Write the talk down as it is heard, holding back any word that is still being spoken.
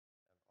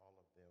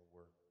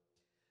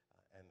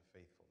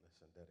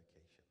and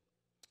dedication.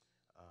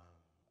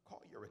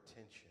 Call your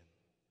attention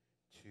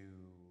to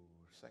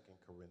Second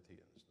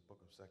Corinthians, the book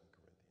of Second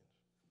Corinthians.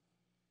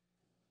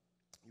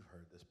 You've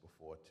heard this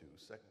before too.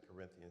 Second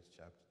Corinthians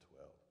chapter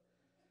 12.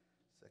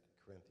 Second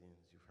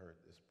Corinthians, you've heard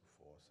this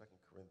before.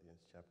 Second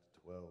Corinthians chapter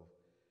 12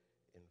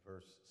 in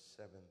verse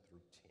 7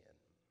 through 10.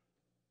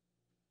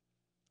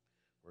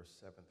 Verse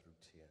 7 through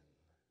 10.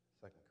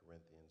 2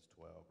 Corinthians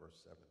 12, verse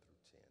 7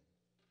 through 10.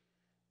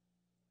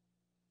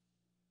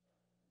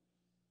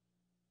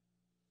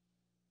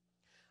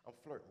 I'm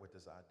flirting with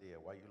this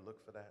idea. While you look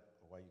for that,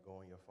 or while you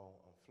go on your phone,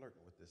 I'm flirting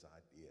with this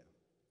idea.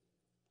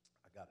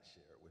 I got to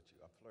share it with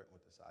you. I'm flirting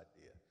with this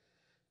idea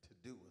to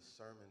do a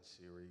sermon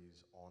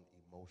series on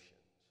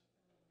emotions.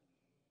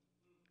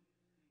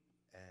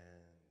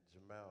 And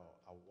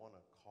Jamel, I want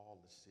to call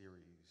the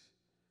series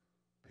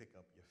Pick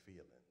Up Your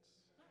Feelings.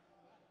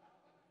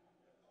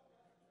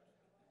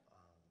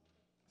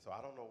 So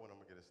I don't know when I'm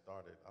going to get it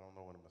started. I don't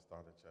know when I'm going to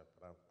start it yet,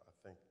 but I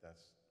think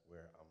that's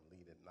where I'm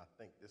leading. And I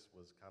think this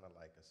was kind of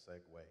like a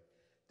segue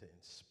to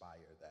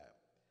inspire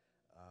that.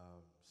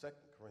 2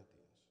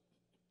 Corinthians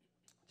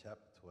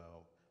chapter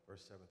 12,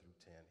 verse 7 through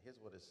 10. Here's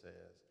what it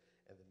says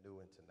in the New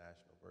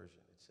International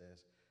Version. It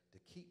says, to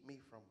keep me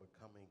from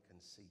becoming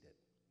conceited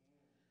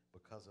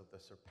because of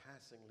the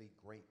surpassingly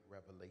great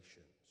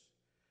revelations,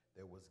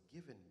 there was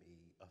given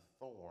me a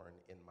thorn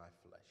in my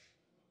flesh,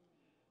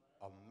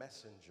 a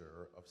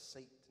messenger of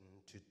Satan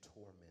to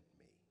torment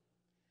me.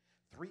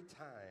 3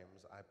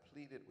 times I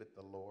pleaded with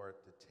the Lord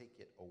to take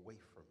it away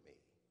from me,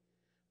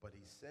 but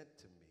he said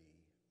to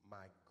me,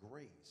 my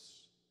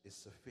grace is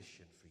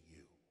sufficient for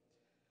you,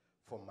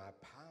 for my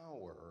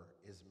power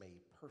is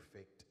made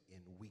perfect in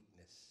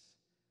weakness.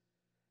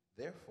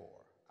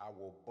 Therefore, I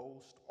will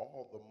boast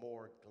all the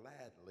more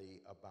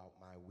gladly about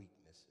my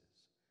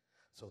weaknesses,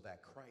 so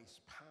that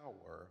Christ's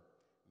power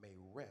may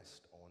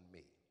rest on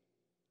me.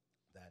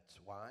 That's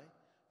why,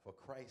 for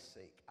Christ's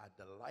sake, I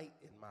delight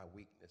in my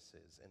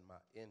weaknesses,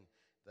 in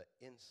the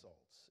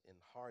insults, in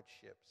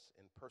hardships,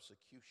 in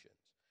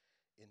persecutions,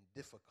 in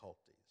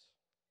difficulties.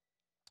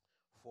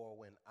 For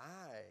when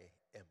I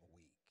am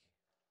weak,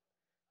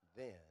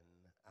 then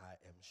I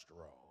am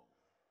strong.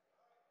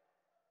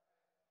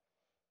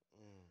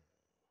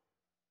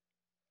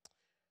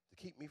 To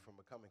keep me from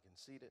becoming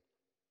conceited,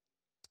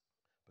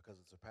 because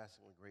of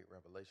surpassingly great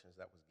revelations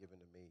that was given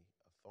to me,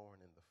 a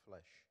thorn in the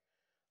flesh,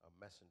 a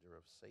messenger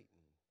of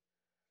Satan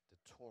to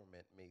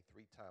torment me.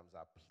 3 times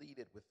I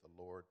pleaded with the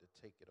Lord to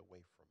take it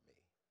away from me.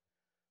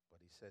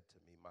 But he said to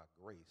me, my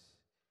grace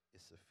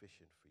is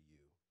sufficient for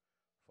you,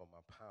 for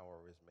my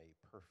power is made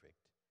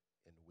perfect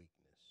in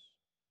weakness.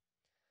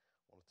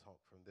 I want to talk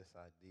from this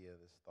idea,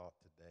 this thought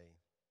today.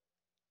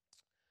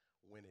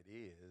 When it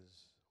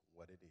is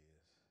what it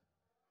is.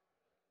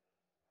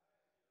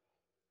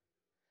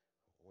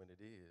 When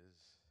it is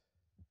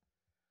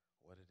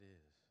what it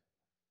is.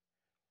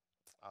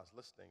 I was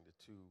listening to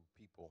 2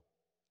 people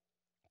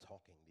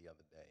talking the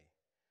other day,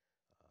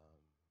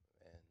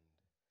 and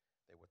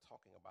they were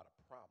talking about a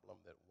problem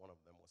that one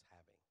of them was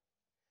having.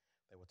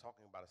 They were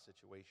talking about a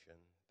situation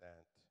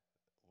that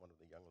one of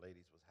the young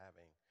ladies was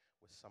having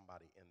with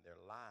somebody in their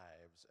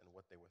lives and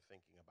what they were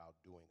thinking about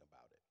doing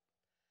about it.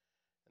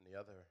 And the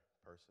other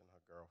person,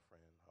 her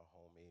girlfriend, her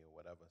homie, or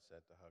whatever,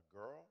 said to her,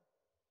 girl,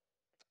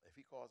 if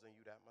he causing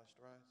you that much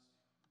stress,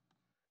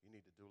 you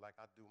need to do like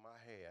I do my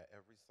hair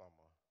every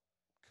summer.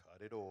 Cut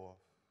it off.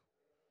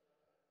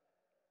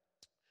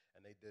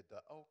 And they did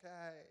the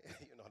okay,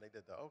 they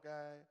did the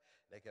okay.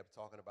 They kept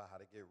talking about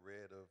how to get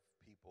rid of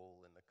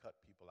people and to cut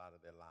people out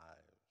of their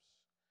lives.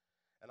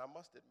 And I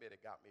must admit, it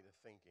got me to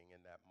thinking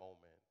in that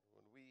moment.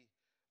 When we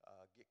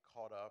get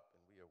caught up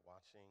and we are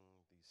watching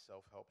these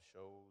self-help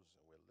shows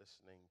and we're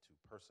listening to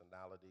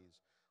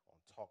personalities on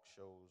talk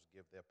shows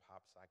give their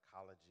pop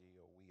psychology,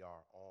 or we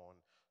are on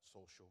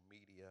social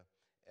media,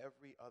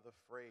 every other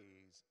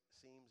phrase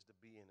seems to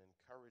be an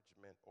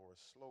encouragement or a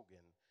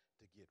slogan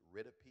to get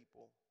rid of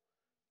people,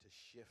 to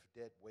shift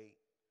dead weight,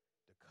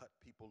 to cut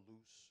people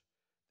loose,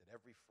 that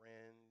every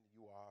friend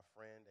you are a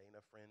friend ain't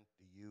a friend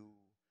to you,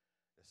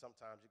 that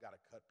sometimes you got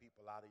to cut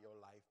people out of your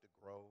life to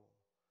grow.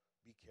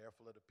 Be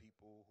careful of the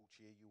people who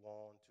cheer you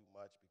on too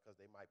much because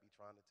they might be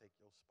trying to take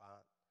your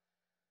spot.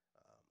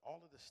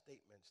 All of the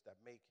statements that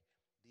make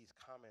these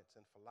comments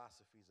and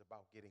philosophies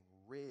about getting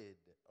rid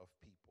of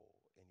people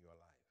in your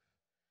life.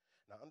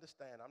 Now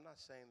understand, I'm not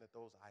saying that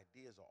those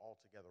ideas are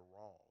altogether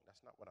wrong.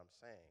 That's not what I'm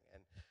saying.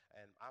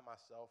 And I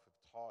myself have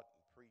taught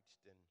and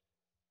preached and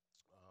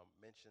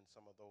mentioned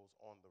some of those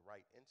on the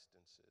right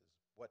instances.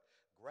 What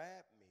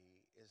grabbed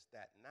me is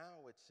that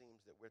now it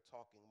seems that we're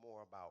talking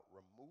more about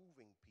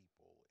removing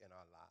people in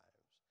our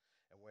lives.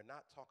 And we're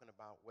not talking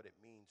about what it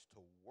means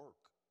to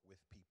work with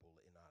people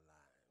in our lives.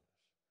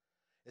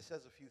 It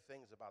says a few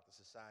things about the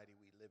society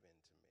we live in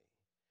to me.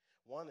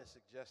 One, it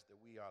suggests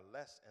that we are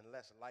less and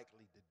less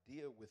likely to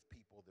deal with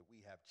people that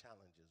we have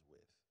challenges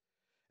with.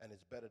 And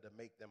it's better to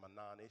make them a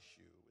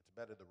non-issue. It's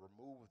better to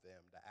remove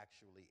them to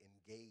actually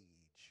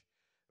engage,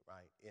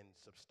 right, in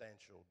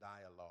substantial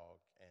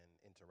dialogue and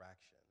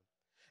interaction.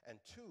 And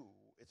two,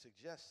 it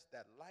suggests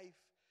that life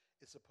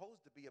is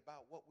supposed to be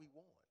about what we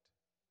want.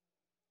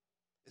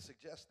 It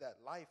suggests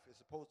that life is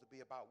supposed to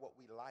be about what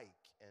we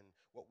like and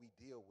what we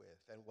deal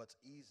with and what's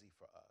easy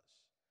for us.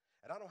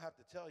 And I don't have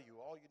to tell you,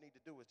 all you need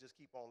to do is just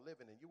keep on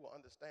living, and you will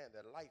understand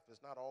that life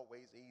is not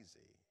always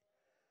easy.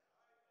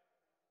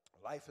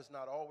 Life is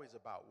not always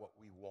about what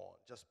we want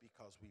just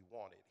because we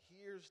want it.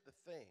 Here's the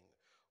thing.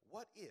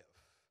 What if,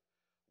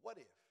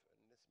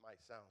 and this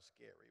might sound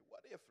scary,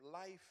 what if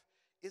life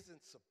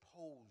isn't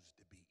supposed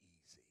to be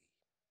easy?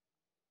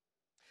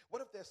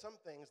 What if there's some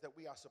things that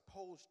we are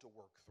supposed to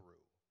work through?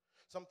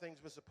 Some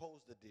things we're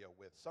supposed to deal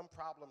with, some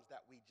problems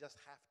that we just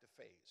have to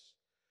face.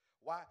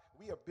 Why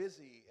we are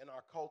busy in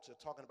our culture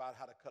talking about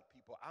how to cut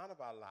people out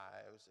of our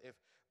lives if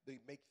they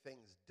make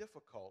things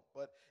difficult,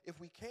 but if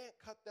we can't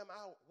cut them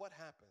out, what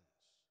happens?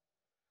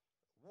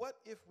 What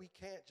if we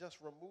can't just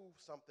remove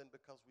something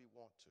because we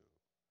want to?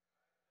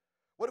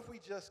 What if we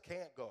just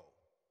can't go?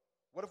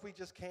 What if we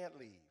just can't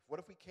leave? What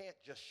if we can't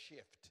just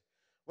shift?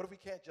 What if we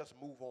can't just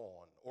move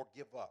on or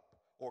give up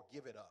or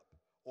give it up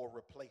or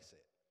replace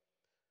it?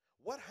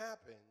 What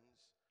happens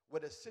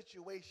when a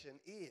situation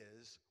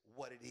is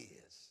what it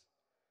is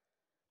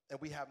and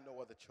we have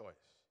no other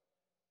choice?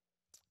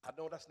 I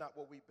know that's not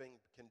what we've been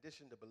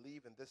conditioned to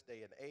believe in this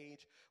day and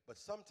age, but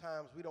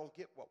sometimes we don't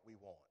get what we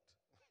want.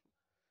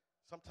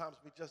 Sometimes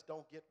we just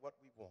don't get what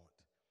we want.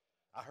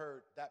 I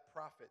heard that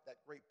prophet, that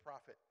great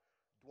prophet,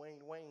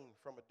 Dwayne Wayne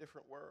from a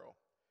different world.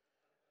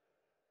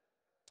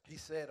 He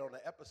said on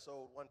an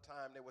episode one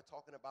time, they were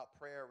talking about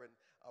prayer and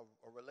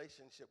a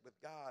relationship with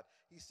God.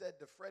 He said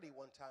to Freddie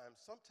one time,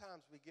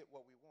 sometimes we get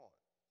what we want.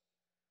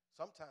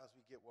 Sometimes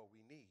we get what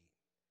we need.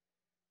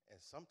 And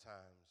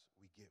sometimes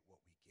we get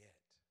what we get.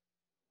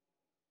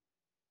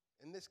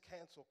 In this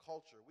cancel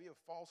culture, we have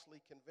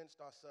falsely convinced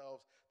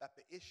ourselves that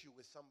the issue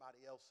is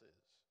somebody else's,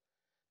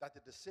 that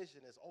the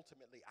decision is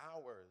ultimately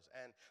ours,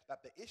 and that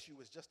the issue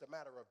is just a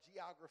matter of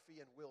geography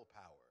and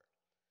willpower.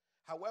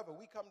 However,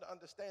 we come to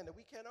understand that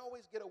we can't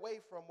always get away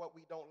from what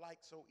we don't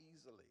like so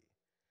easily.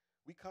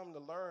 We come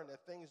to learn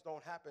that things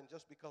don't happen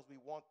just because we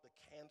want to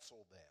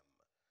cancel them.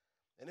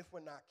 And if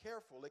we're not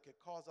careful, it could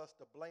cause us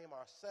to blame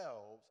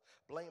ourselves,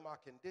 blame our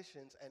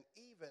conditions, and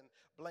even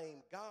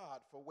blame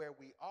God for where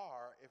we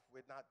are if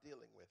we're not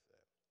dealing with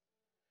it.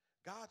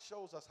 God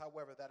shows us,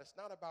 however, that it's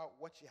not about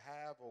what you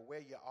have or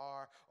where you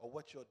are or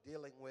what you're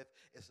dealing with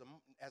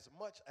as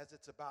much as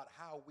it's about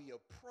how we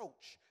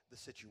approach the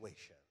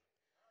situation.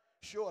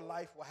 Sure,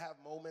 life will have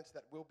moments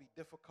that will be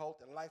difficult,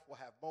 and life will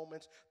have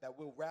moments that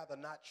we'll rather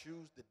not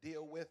choose to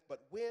deal with. But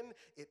when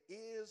it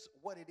is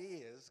what it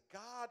is,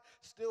 God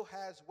still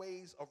has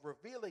ways of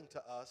revealing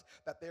to us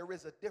that there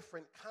is a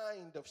different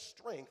kind of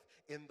strength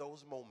in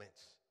those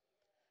moments.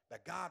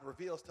 That God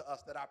reveals to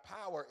us that our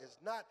power is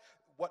not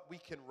what we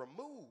can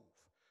remove,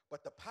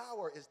 but the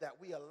power is that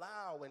we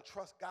allow and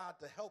trust God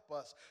to help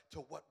us to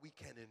what we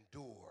can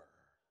endure.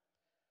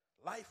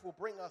 Life will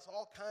bring us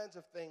all kinds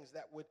of things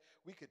that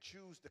we could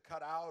choose to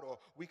cut out, or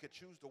we could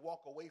choose to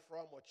walk away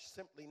from, or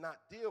simply not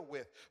deal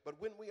with. But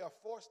when we are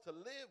forced to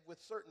live with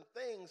certain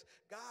things,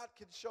 God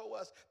can show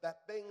us that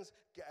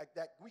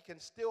we can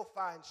still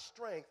find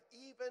strength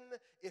even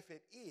if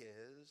it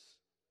is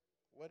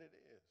what it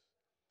is.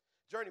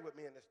 Journey with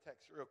me in this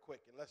text real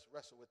quick, and let's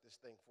wrestle with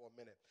this thing for a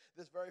minute.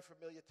 This very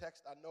familiar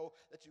text, I know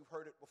that you've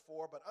heard it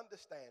before, but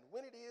understand,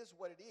 when it is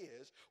what it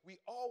is, we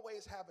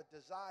always have a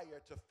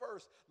desire to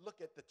first look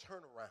at the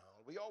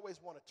turnaround. We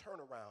always want to turn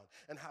around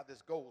and how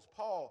this goes.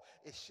 Paul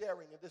is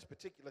sharing in this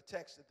particular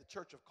text at the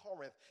church of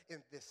Corinth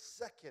in this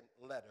second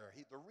letter.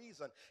 The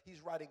reason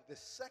he's writing this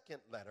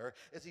second letter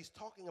is he's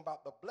talking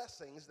about the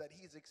blessings that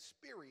he's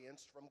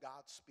experienced from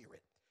God's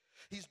Spirit.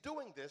 He's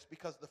doing this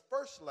because the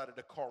first letter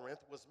to Corinth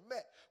was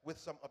met with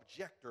some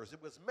objectors.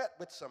 It was met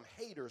with some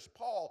haters.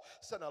 Paul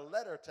sent a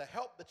letter to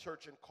help the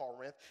church in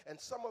Corinth, and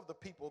some of the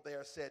people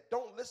there said,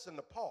 don't listen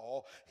to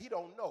Paul. He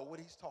don't know what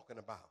he's talking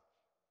about.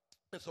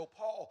 And so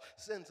Paul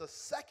sends a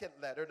second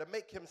letter to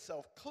make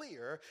himself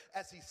clear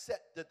as he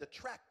set the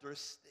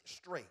detractors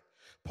straight.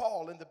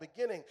 Paul, in the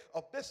beginning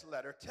of this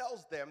letter,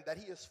 tells them that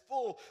he is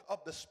full of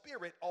the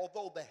Spirit,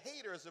 although the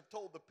haters have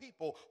told the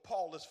people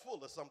Paul is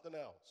full of something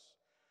else.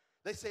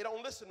 They say,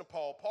 don't listen to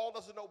Paul. Paul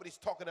doesn't know what he's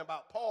talking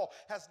about. Paul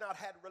has not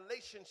had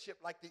relationship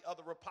like the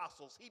other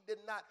apostles. He did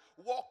not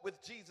walk with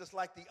Jesus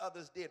like the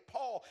others did.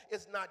 Paul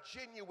is not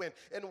genuine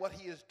in what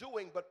he is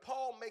doing, but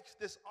Paul makes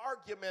this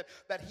argument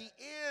that he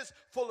is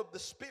full of the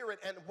Spirit,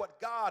 and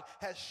what God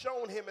has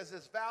shown him is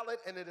as valid,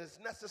 and it is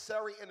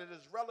necessary, and it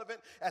is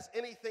relevant as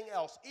anything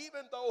else.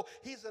 Even though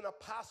he's an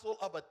apostle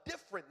of a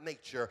different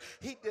nature,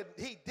 he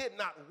did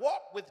not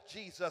walk with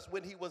Jesus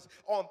when he was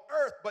on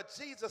earth, but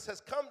Jesus has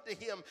come to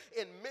him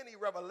in many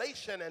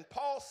revelation, and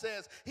Paul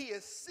says he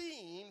has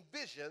seen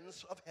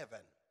visions of heaven.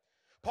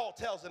 Paul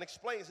tells and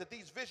explains that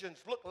these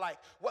visions look like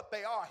what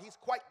they are. He's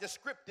quite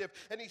descriptive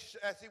and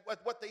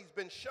what he's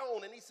been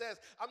shown. And he says,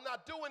 I'm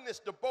not doing this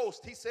to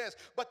boast. He says,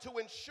 but to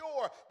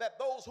ensure that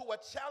those who are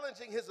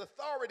challenging his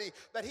authority,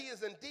 that he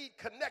is indeed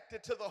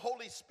connected to the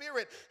Holy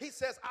Spirit. He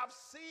says, I've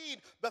seen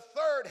the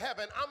third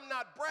heaven. I'm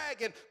not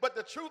bragging, but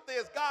the truth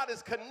is God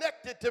is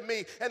connected to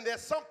me, and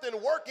there's something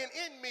working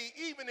in me,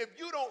 even if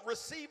you don't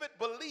receive it,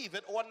 believe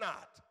it or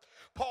not.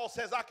 Paul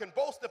says, I can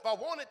boast if I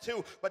wanted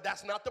to, but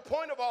that's not the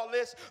point of all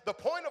this. The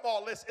point of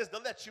all this is to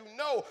let you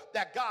know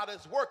that God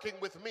is working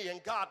with me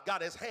and God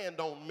got his hand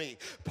on me.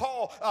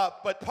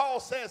 But Paul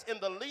says in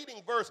the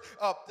leading verse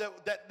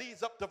that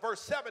leads up to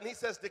verse 7, he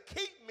says, to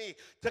keep me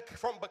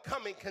from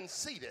becoming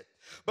conceited.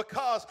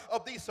 Because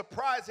of these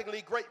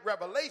surprisingly great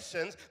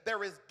revelations,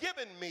 there is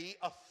given me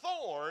a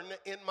thorn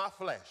in my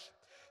flesh.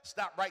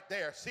 Stop right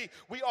there. See,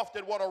 we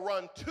often want to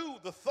run to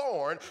the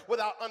thorn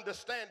without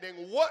understanding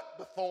what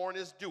the thorn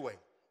is doing.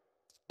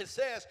 It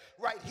says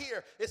right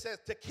here, it says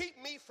to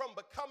keep me from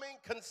becoming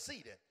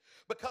conceited.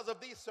 Because of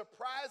these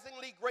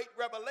surprisingly great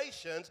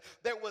revelations,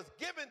 there was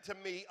given to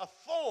me a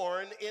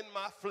thorn in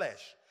my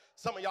flesh.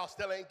 Some of y'all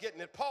still ain't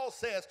getting it. Paul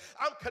says,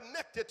 I'm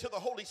connected to the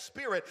Holy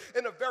Spirit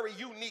in a very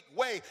unique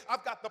way.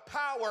 I've got the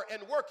power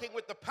and working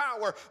with the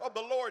power of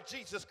the Lord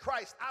Jesus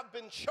Christ. I've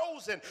been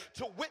chosen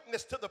to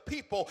witness to the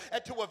people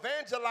and to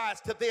evangelize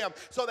to them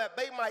so that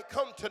they might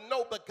come to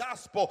know the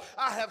gospel.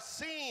 I have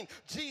seen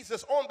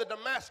Jesus on the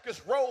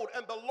Damascus road,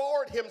 and the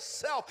Lord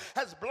himself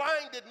has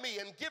blinded me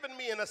and given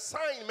me an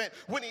assignment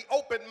when he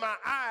opened my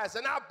eyes.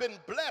 And I've been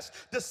blessed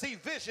to see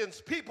visions.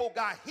 People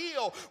got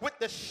healed with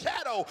the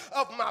shadow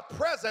of my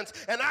presence.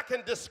 And I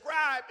can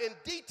describe in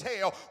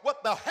detail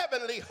what the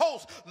heavenly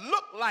host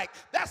looked like.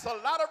 That's a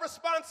lot of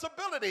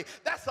responsibility.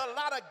 That's a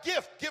lot of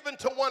gift given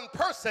to one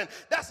person.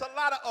 That's a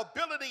lot of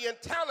ability and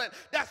talent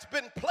that's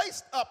been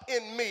placed up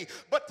in me.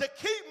 But to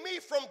keep me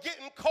from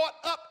getting caught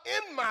up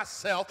in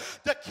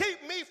myself, to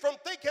keep me from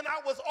thinking I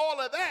was all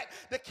of that,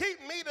 to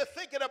keep me to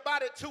thinking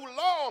about it too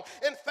long.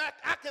 In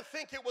fact, I can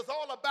think it was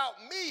all about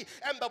me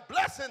and the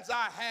blessings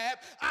I have.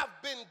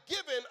 I've been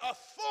given a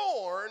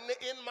thorn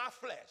in my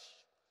flesh.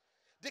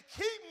 To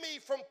keep me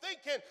from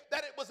thinking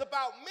that it was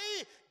about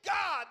me,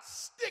 God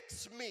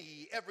sticks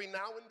me every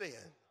now and then.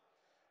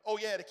 Oh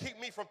yeah, to keep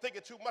me from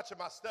thinking too much of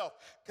myself,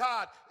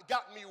 God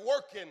got me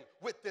working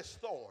with this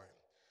thorn.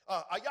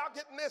 Are y'all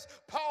getting this?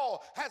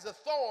 Paul has a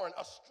thorn,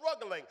 a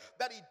struggling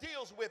that he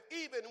deals with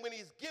even when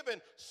he's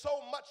given so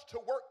much to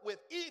work with,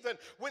 even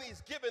when he's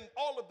given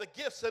all of the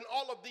gifts and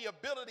all of the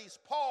abilities.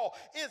 Paul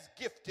is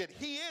gifted.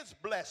 He is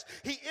blessed.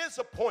 He is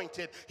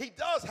appointed. He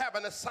does have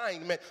an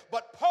assignment,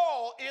 but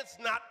Paul is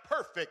not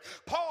perfect.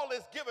 Paul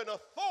is given a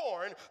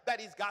thorn that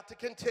he's got to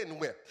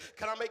contend with.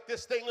 Can I make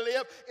this thing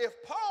live? If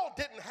Paul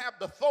didn't have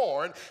the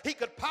thorn, he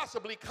could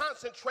possibly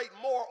concentrate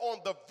more on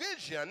the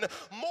vision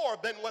more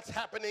than what's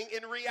happening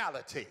in reality.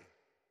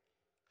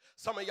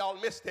 Some of y'all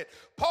missed it.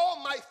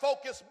 Paul might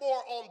focus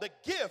more on the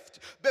gift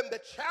than the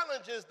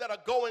challenges that are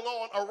going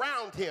on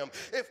around him.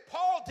 If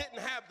Paul didn't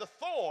have the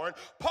thorn,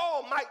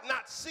 Paul might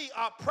not see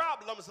our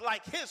problems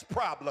like his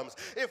problems.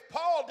 If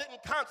Paul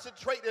didn't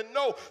concentrate and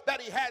know that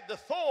he had the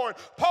thorn,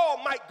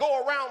 Paul might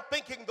go around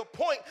thinking the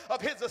point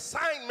of his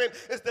assignment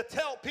is to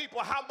tell people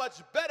how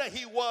much better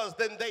he was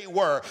than they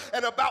were,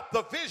 and about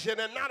the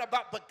vision and not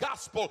about the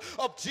gospel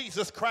of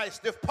Jesus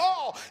Christ. If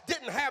Paul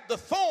didn't have the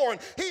thorn,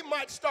 he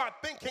might start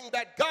thinking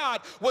that God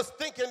was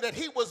thinking that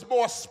he was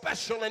more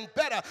special and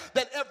better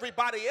than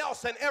everybody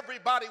else, and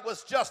everybody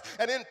was just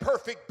an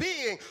imperfect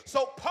being.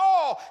 So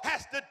Paul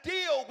has to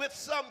deal with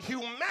some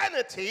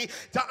humanity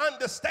to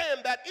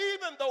understand that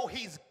even though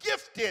he's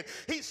gifted,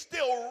 he's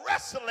still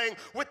wrestling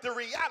with the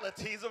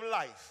realities of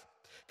life.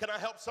 Can I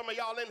help some of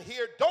y'all in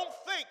here? Don't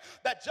think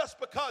that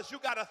just because you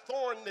got a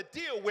thorn to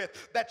deal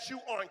with that you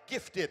aren't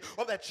gifted,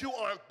 or that you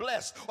aren't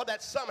blessed, or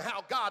that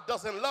somehow God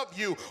doesn't love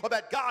you, or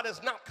that God is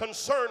not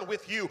concerned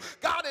with you.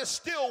 God is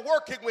still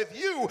working with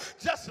you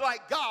just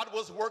like God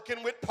was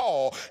working with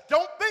Paul.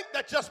 Don't think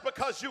that just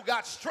because you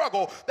got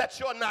struggle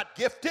that you're not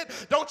gifted.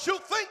 Don't you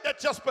think that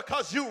just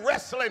because you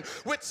wrestling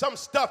with some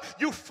stuff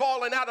you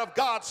falling out of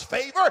God's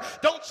favor.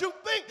 Don't you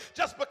think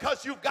just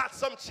because you've got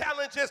some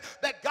challenges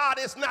that God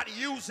is not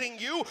using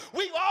you.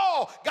 We've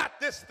all got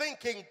this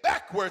thinking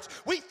backwards.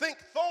 We think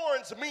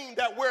thorns mean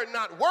that we're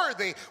not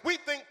worthy. We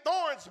think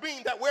thorns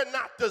mean that we're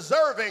not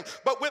deserving.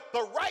 But with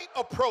the right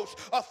approach,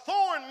 a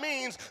thorn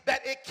means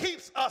that it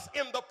keeps us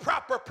in the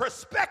proper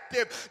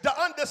perspective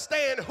to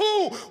understand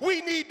who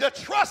we need to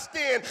trust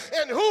in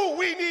and who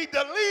we need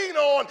to lean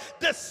on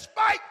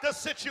despite the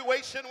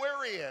situation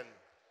we're in.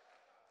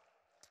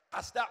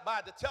 I stopped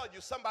by to tell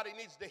you somebody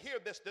needs to hear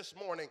this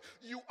morning.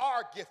 You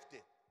are gifted.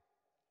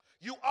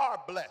 You are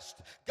blessed.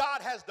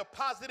 God has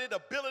deposited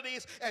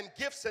abilities and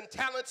gifts and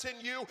talents in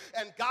you,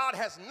 and God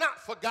has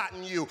not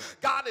forgotten you.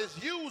 God is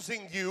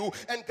using you,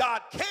 and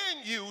God can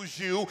use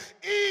you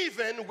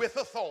even with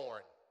a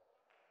thorn.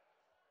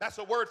 That's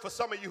a word for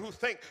some of you who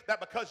think that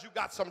because you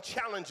got some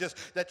challenges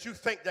that you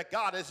think that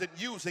God isn't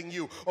using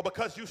you, or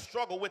because you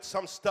struggle with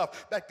some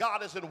stuff that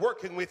God isn't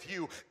working with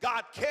you.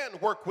 God can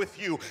work with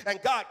you,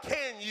 and God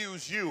can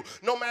use you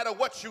no matter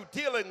what you're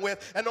dealing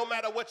with and no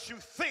matter what you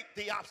think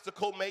the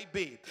obstacle may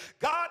be.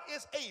 God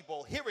is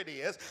able, here it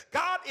is,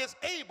 God is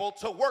able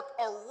to work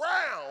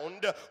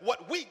around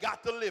what we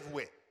got to live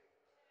with.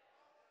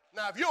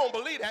 Now, if you don't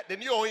believe that,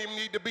 then you don't even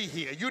need to be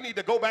here. You need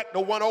to go back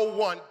to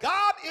 101.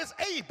 God is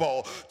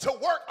able to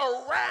work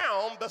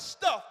around the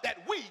stuff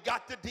that we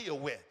got to deal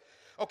with.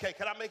 Okay,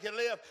 can I make it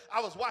live? I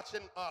was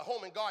watching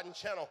Home and Garden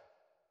channel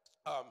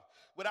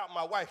without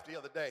my wife the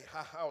other day.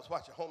 I was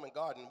watching Home and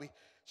Garden.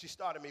 She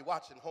started me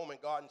watching Home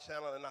and Garden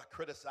channel, and I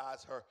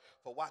criticized her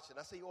for watching.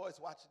 I said, you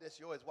always watching this,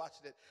 you always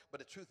watching it. But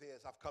the truth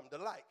is, I've come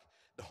to like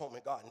the Home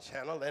and Garden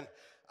channel, and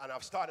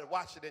I've started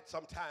watching it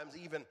sometimes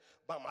even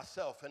by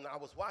myself. And I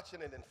was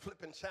watching it and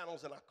flipping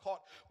channels, and I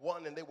caught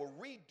one, and they were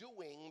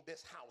redoing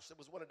this house. It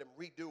was one of them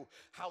redo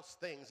house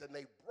things, and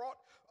they brought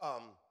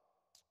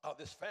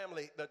this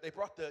family, they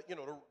brought the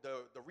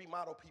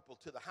remodel people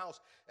to the house,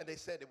 and they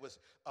said it was,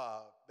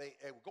 they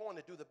were going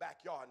to do the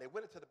backyard, and they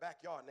went into the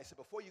backyard, and they said,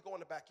 before you go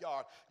in the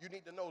backyard, you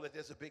need to know that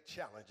there's a big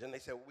challenge. And they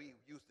said, we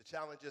used the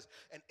challenges,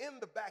 and in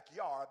the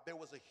backyard, there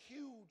was a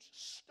huge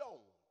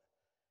stone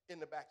in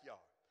the backyard,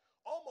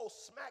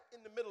 almost smack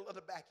in the middle of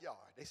the backyard.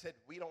 They said,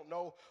 we don't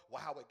know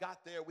how it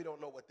got there. We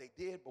don't know what they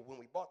did, but when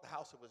we bought the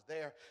house, it was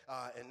there,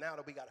 and now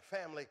that we got a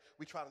family,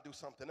 we trying to do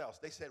something else.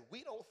 They said,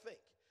 we don't think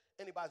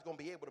anybody's going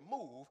to be able to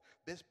move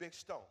this big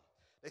stone.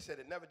 They said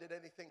it never did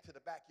anything to the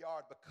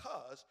backyard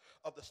because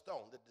of the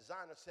stone. The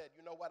designer said,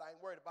 you know what, I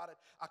ain't worried about it.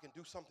 I can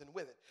do something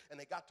with it. And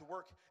they got to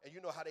work, and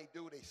you know how they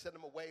do. They send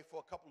them away for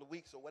a couple of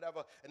weeks or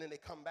whatever, and then they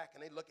come back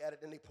and they look at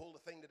it, and they pull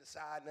the thing to the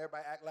side, and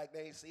everybody act like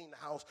they ain't seen the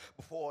house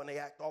before, and they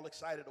act all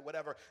excited or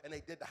whatever, and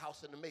they did the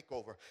house in the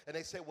makeover. And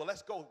they said, well,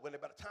 let's go. By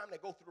the time they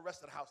go through the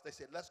rest of the house, they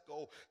said, let's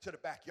go to the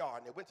backyard.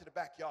 And they went to the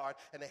backyard,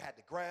 and they had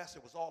the grass.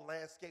 It was all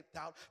landscaped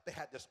out. They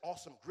had this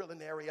awesome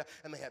grilling area,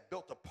 and they had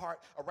built a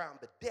part around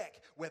the deck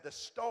where the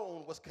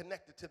stone was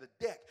connected to the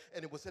deck,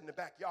 and it was in the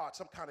backyard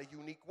some kind of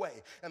unique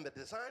way. And the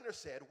designer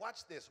said,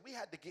 watch this, we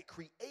had to get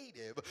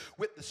creative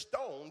with the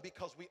stone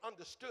because we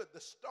understood the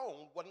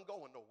stone wasn't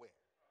going nowhere.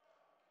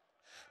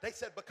 They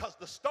said because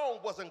the stone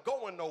wasn't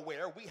going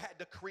nowhere, we had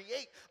to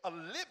create a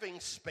living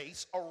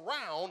space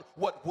around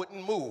what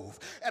wouldn't move.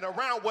 And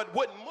around what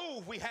wouldn't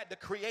move, we had to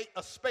create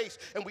a space,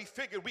 and we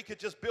figured we could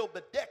just build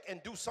the deck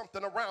and do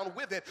something around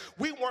with it.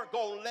 We weren't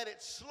going to let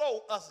it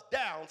slow us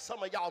down.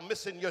 Some of y'all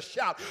missing your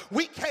shout.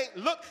 We can't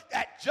look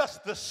at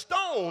just the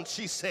stone,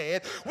 she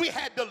said. We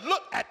had to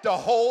look at the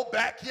whole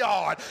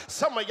backyard.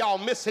 Some of y'all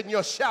missing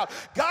your shout.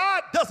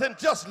 God doesn't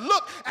just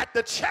look at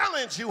the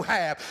challenge you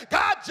have.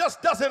 God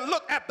just doesn't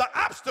look at the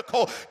obstacle.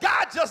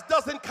 God just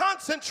doesn't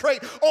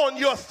concentrate on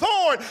your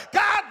thorn.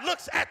 God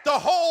looks at the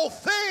whole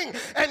thing,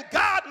 and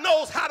God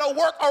knows how to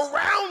work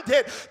around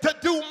it to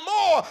do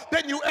more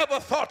than you ever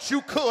thought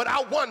you could.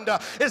 I wonder,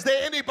 is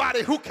there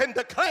anybody who can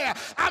declare,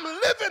 I'm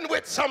living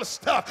with some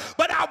stuff,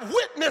 but I've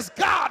witnessed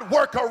God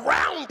work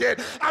around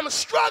it. I'm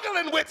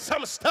struggling with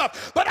some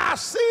stuff, but I've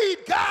seen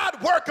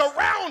God work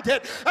around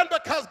it. And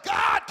because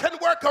God can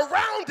work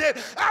around it,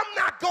 I'm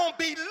not going to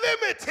be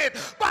limited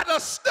by the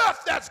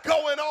stuff that's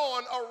going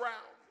on around.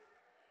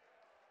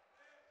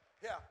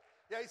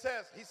 Yeah,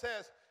 he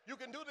says, you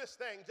can do this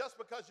thing just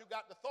because you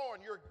got the thorn.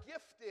 You're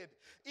gifted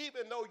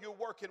even though you're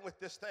working with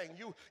this thing.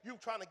 You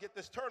trying to get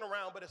this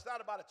turnaround, but it's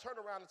not about a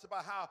turnaround. It's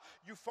about how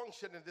you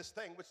function in this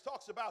thing, which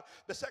talks about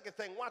the second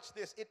thing. Watch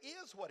this. It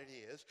is what it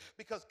is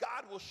because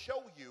God will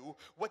show you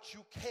what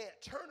you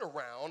can't turn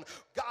around.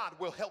 God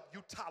will help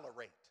you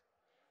tolerate.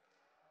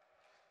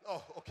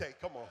 Oh, okay,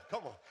 come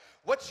on.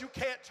 What you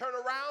can't turn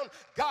around,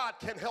 God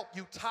can help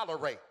you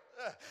tolerate.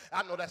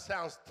 I know that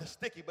sounds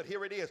sticky, but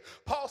here it is.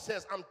 Paul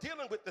says, I'm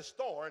dealing with this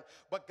thorn,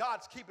 but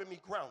God's keeping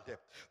me grounded.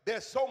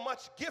 There's so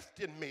much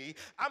gift in me,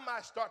 I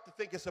might start to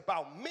think it's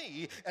about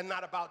me and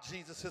not about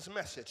Jesus'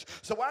 message.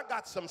 So I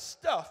got some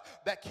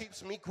stuff that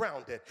keeps me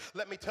grounded.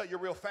 Let me tell you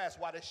real fast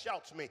why this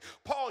shouts me.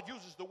 Paul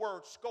uses the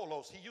word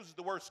skolos. He uses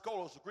the word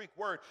skolos, the Greek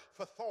word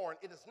for thorn.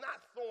 It is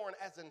not thorn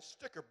as in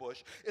sticker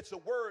bush. It's a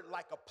word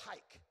like a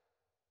pike.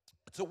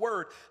 It's a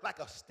word like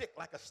a stick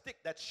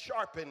that's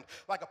sharpened,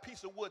 like a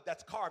piece of wood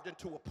that's carved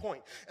into a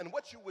point. And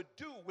what you would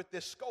do with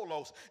this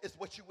skolos is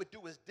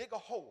dig a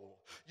hole.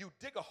 You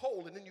dig a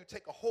hole, and then you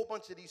take a whole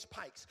bunch of these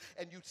pikes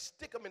and you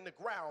stick them in the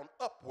ground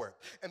upward.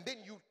 And then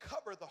you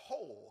cover the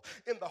hole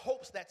in the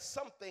hopes that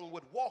something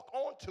would walk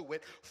onto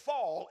it,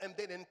 fall, and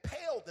then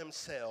impale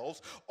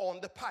themselves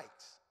on the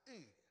pikes.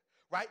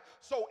 Right?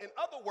 So in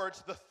other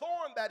words, the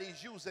thorn that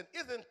he's using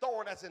isn't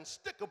thorn as in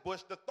sticker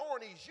bush. The thorn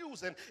he's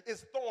using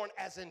is thorn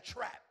as in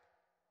trap.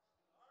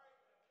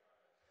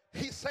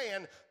 He's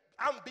saying,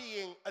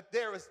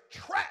 there is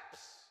traps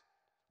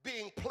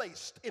being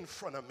placed in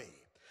front of me.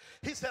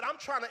 He said, I'm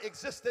trying to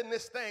exist in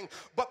this thing,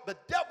 but the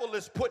devil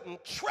is putting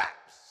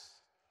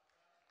traps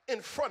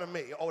in front of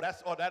me.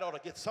 That ought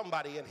to get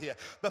somebody in here.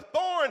 The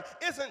thorn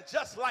isn't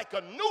just like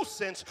a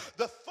nuisance.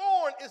 The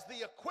thorn is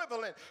the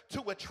equivalent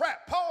to a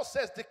trap. Paul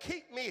says to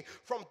keep me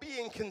from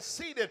being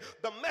conceited,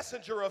 the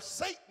messenger of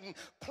Satan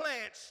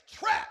plants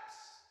traps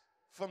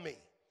for me.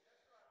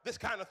 This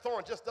kind of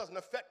thorn just doesn't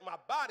affect my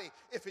body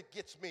if it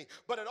gets me,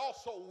 but it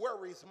also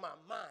worries my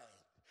mind.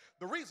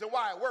 The reason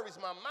why it worries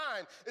my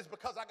mind is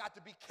because I got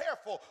to be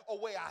careful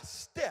of where I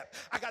step.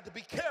 I got to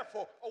be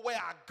careful of where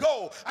I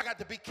go. I got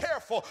to be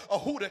careful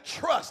of who to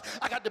trust.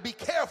 I got to be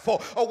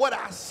careful of what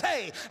I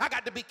say. I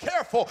got to be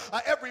careful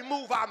of every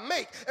move I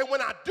make. And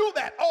when I do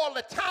that all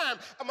the time,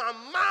 my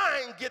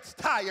mind gets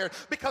tired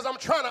because I'm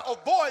trying to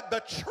avoid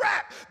the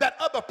trap that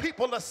other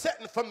people are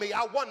setting for me.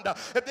 I wonder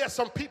if there's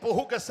some people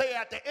who can say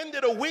at the end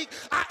of the week,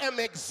 I am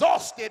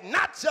exhausted,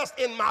 not just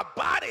in my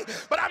body,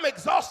 but I'm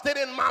exhausted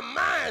in my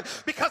mind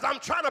because I'm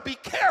trying to be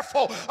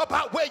careful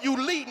about where you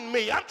leading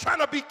me. I'm trying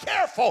to be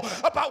careful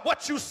about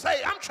what you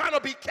say. I'm trying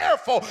to be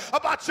careful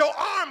about your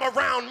arm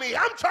around me.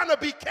 I'm trying to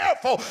be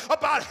careful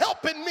about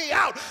helping me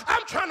out.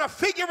 I'm trying to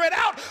figure it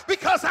out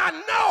because I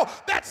know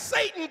that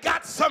Satan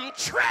got some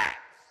traps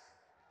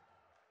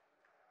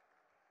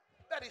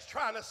that he's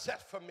trying to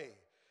set for me.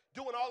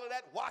 Doing all of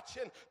that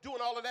watching, doing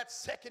all of that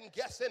second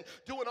guessing,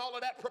 doing all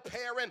of that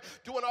preparing,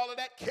 doing all of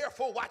that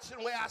careful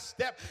watching where I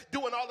step,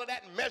 doing all of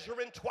that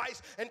measuring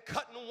twice and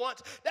cutting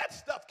once. That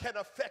stuff can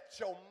affect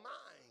your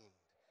mind.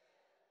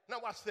 Now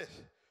watch this.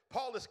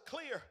 Paul is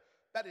clear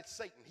that it's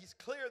Satan. He's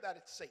clear that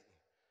it's Satan,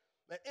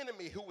 the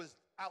enemy who was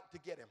out to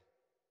get him.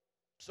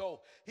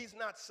 So he's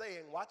not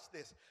saying, watch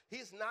this,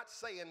 he's not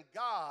saying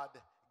God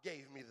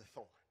gave me the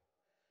thorn.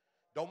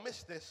 Don't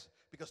miss this,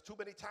 because too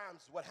many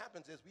times what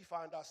happens is we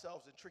find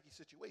ourselves in tricky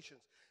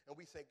situations and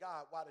we say,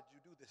 God, why did you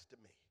do this to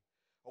me?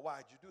 Or why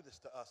did you do this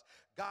to us?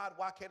 God,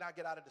 why can't I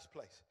get out of this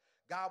place?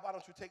 God, why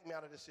don't you take me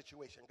out of this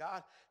situation?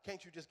 God,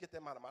 can't you just get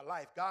them out of my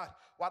life? God,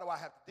 why do I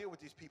have to deal with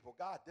these people?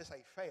 God, this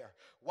ain't fair.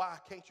 Why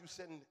can't you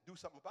do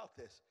something about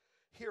this?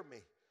 Hear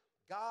me.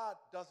 God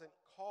doesn't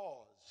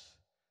cause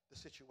the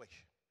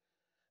situation.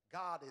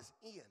 God is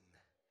in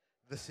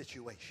the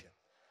situation.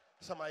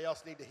 Somebody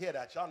else need to hear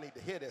that. Y'all need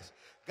to hear this.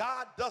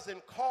 God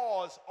doesn't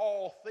cause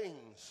all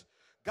things.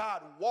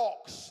 God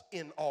walks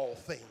in all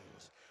things.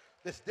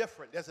 It's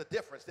different. There's a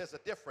difference. There's a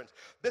difference.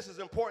 This is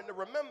important to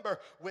remember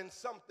when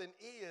something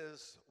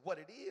is what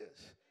it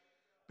is.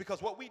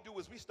 Because what we do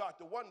is we start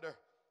to wonder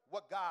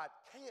what God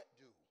can't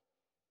do.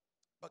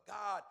 But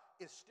God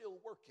is still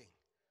working.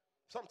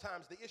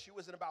 Sometimes the issue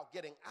isn't about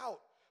getting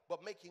out,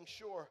 but making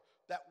sure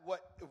that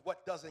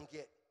what doesn't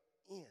get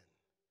in.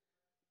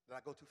 Did I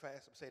go too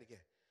fast? I'm saying it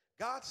again.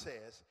 God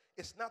says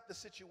it's not the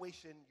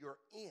situation you're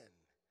in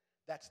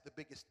that's the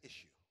biggest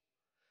issue.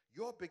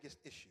 Your biggest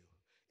issue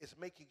is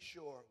making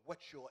sure what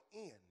you're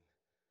in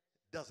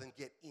doesn't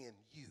get in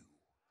you.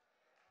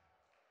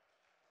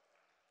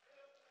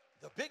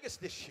 The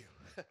biggest issue,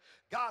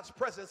 God's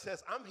presence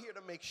says, I'm here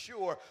to make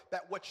sure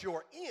that what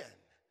you're in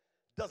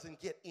doesn't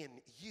get in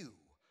you.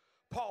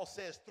 Paul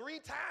says 3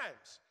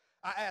 times,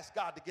 I asked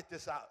God to get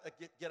this out,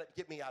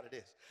 get me out of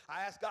this.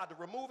 I asked God to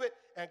remove it,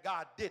 and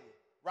God didn't.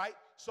 Right?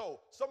 So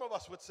some of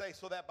us would say,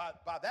 so that by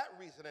that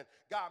reasoning,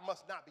 God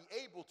must not be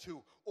able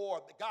to,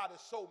 or God is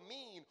so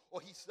mean,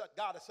 or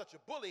God is such a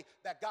bully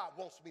that God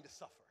wants me to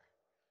suffer.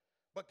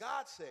 But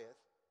God says,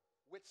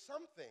 with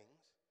some things,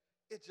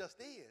 it just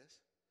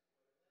is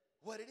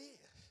what it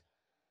is.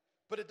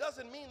 But it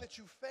doesn't mean that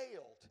you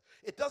failed.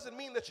 It doesn't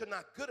mean that you're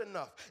not good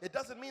enough. It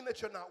doesn't mean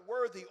that you're not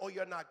worthy or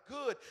you're not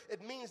good.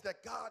 It means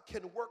that God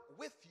can work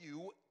with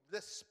you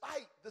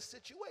despite the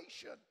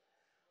situation.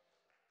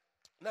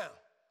 Now,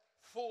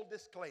 full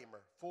disclaimer,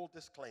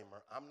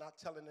 I'm not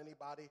telling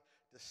anybody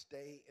to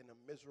stay in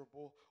a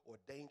miserable or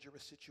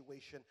dangerous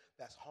situation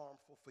that's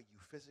harmful for you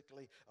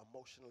physically,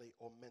 emotionally,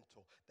 or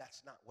mental.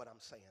 That's not what I'm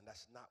saying.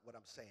 That's not what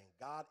I'm saying.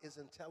 God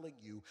isn't telling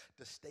you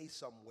to stay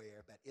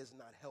somewhere that is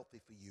not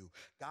healthy for you.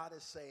 God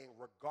is saying,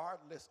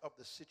 regardless of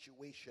the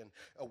situation,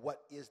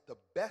 what is the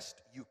best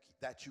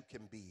that you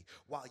can be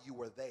while you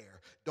are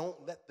there.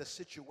 Don't let the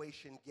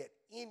situation get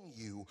in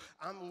you.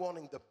 I'm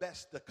wanting the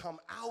best to come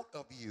out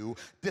of you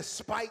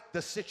despite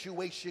the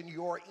situation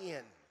you're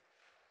in.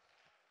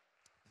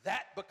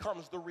 That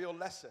becomes the real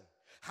lesson.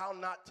 How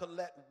not to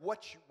let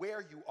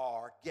where you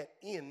are get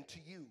into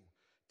you.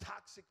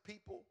 Toxic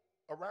people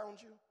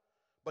around you,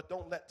 but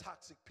don't let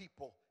toxic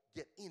people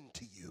get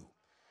into you.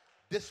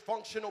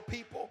 Dysfunctional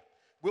people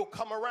will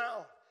come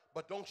around,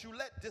 but don't you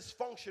let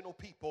dysfunctional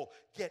people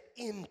get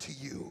into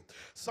you.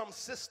 Some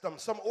system,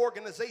 some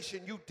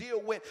organization you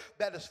deal with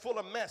that is full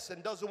of mess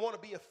and doesn't want to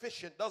be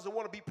efficient, doesn't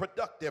want to be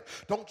productive.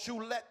 Don't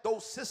you let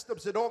those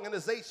systems and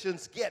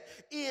organizations get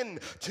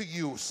into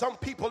you. Some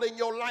people in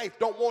your life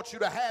don't want you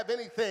to have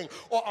anything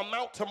or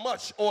amount to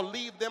much or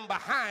leave them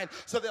behind.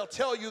 So they'll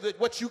tell you that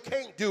what you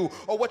can't do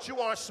or what you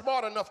aren't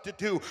smart enough to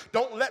do.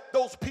 Don't let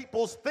those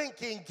people's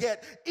thinking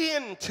get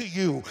into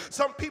you.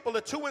 Some people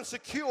are too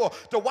insecure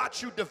to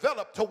watch you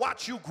develop, to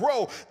watch you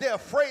grow. They're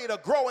afraid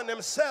of growing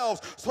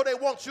themselves, so they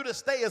want you to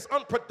stay as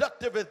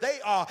unproductive as they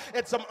are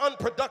in some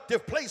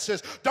unproductive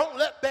places. Don't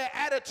let their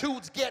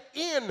attitudes get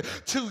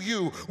into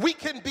you. We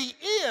can be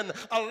in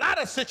a lot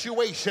of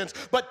situations,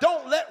 but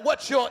don't let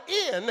what you're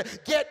in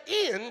get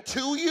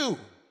into you.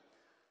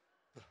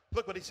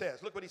 Look what he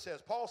says. Look what he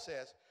says. Paul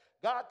says,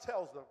 God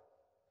tells them,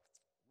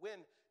 when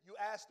you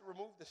ask to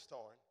remove this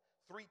thorn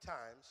 3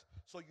 times,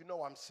 so you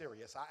know I'm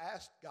serious. I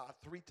asked God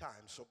 3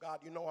 times, so God,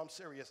 you know I'm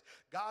serious.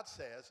 God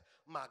says,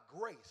 my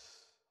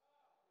grace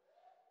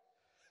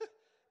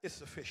is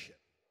sufficient.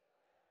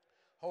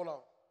 Hold on.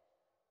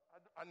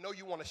 I know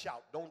you want to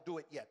shout. Don't do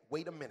it yet.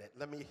 Wait a minute.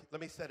 Let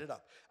me set it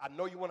up. I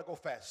know you want to go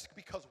fast,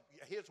 because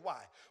here's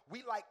why.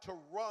 We like to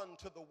run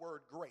to the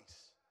word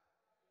grace.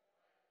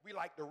 We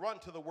like to run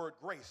to the word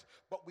grace,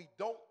 but we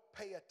don't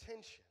pay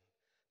attention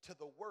to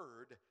the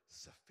word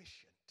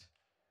sufficient.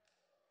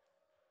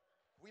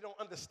 We don't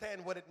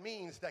understand what it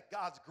means that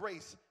God's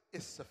grace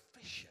is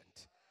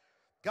sufficient.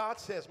 God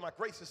says, my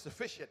grace is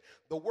sufficient.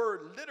 The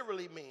word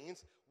literally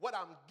means what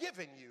I'm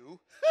giving you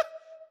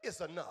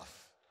is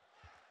enough.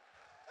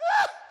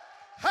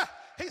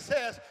 He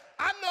says,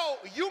 I know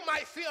you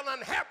might feel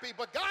unhappy,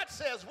 but God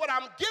says what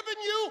I'm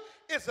giving you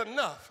is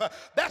enough.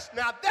 That's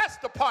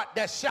the part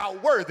that's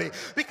shout worthy,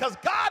 because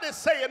God is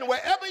saying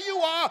wherever you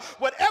are,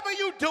 whatever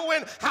you're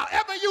doing,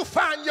 however you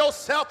find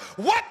yourself,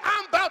 what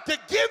I'm about to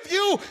give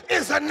you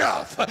is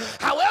enough.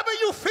 However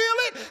you feel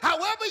it,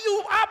 however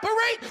you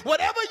operate,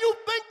 whatever you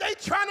think they're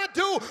trying to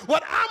do,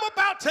 what I'm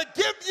about to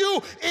give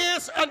you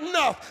is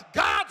enough.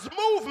 God's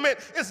movement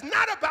is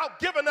not about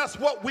giving us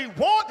what we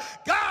want.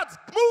 God's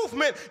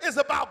movement is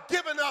about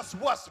giving us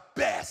what's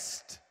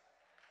best.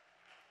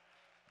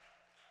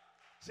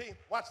 See,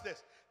 watch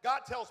this.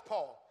 God tells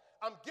Paul,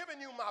 I'm giving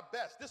you my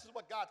best. This is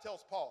what God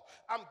tells Paul.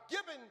 I'm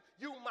giving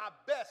you my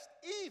best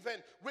even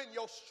when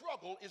your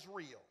struggle is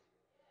real.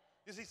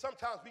 You see,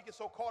 sometimes we get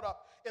so caught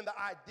up in the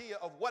idea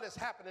of what is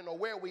happening or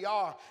where we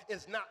are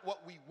is not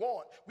what we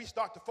want. We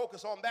start to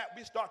focus on that.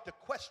 We start to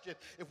question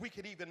if we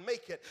could even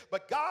make it.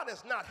 But God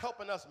is not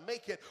helping us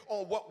make it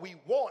on what we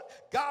want.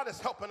 God is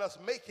helping us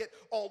make it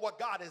on what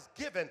God has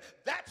given.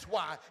 That's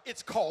why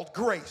it's called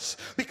grace.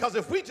 Because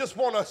if we just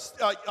want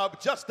to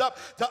just up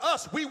to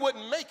us, we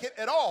wouldn't make it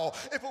at all.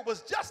 If it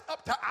was just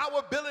up to our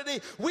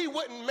ability, we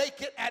wouldn't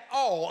make it at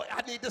all.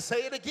 I need to say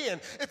it again.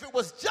 If it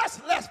was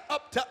just left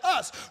up to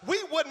us, we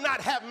would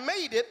not have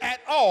made it at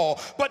all.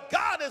 But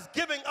God is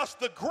giving us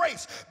the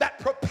grace that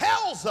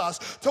propels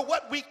us to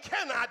what we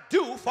cannot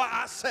do for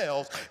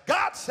ourselves.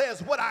 God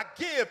says what I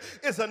give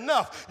is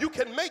enough. You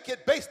can make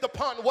it based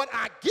upon what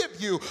I give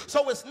you.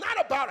 So it's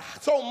not about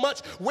so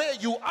much where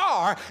you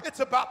are, it's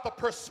about the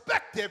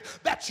perspective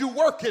that you're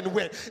working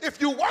with. If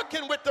you're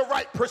working with the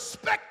right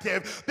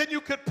perspective, then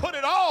you could put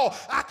it all.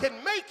 I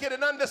can make it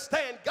and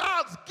understand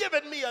God's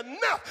given me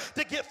enough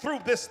to get through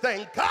this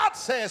thing. God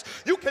says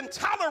you can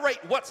tolerate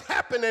what's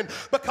happening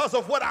because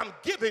of what I'm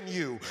giving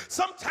you.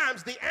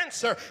 Sometimes the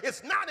answer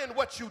is not in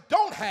what you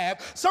don't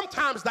have.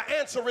 Sometimes the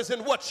answer is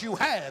in what you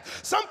have.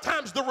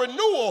 Sometimes the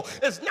renewal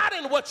is not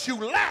in what you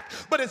lack,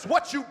 but it's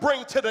what you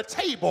bring to the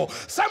table.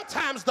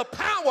 Sometimes the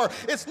power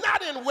is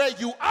not in where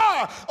you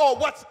are or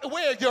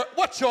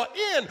what you're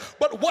in,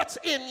 but what's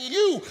in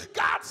you.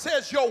 God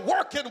says you're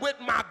working with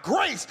my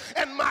grace,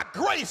 and my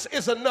grace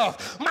is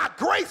enough. My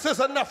grace is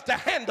enough to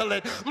handle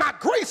it. My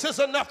grace is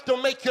enough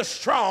to make you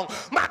strong.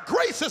 My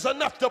grace is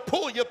enough to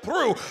pull you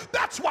through.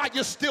 That's why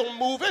you're still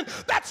moving.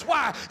 That's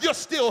why you're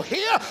still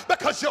here,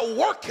 because you're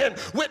working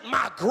with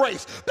my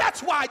grace.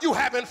 That's why you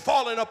haven't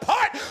fallen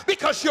apart,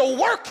 because you're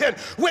working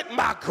with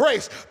my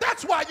grace.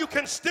 That's why you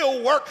can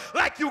still work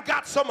like you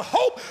got some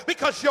hope,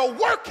 because you're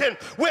working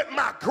with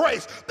my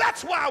grace.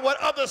 That's why what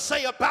others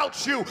say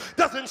about you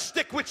doesn't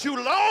stick with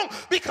you long,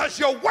 because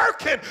you're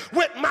working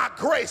with my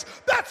grace.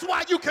 That's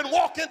why you can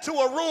walk into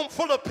a room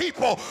full of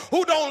people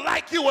who don't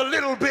like you a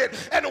little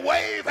bit and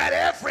wave at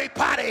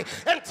everybody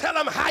and tell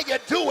them how you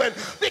doing,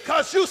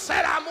 because you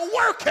said I'm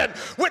working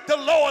with the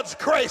Lord's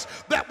grace.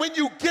 That when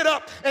you get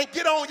up and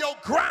get on your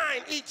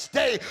grind each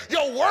day,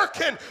 you're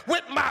working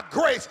with my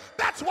grace.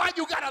 That's why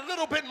you got a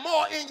little bit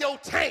more in your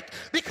tank,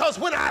 because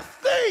when I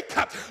think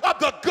of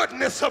the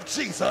goodness of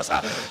Jesus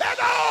and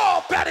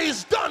all that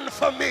he's done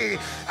for me,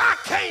 I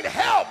can't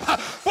help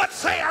but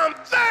say I'm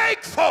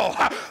thankful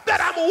that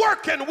I'm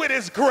working with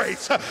his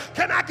grace.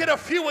 Can I get a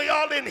few of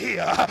y'all in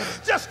here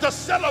just to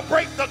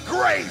celebrate the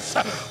grace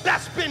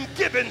that's been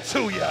given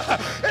to you?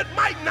 It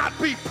might not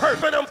be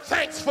perfect, but I'm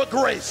thanks for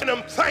grace, and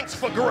I'm thanks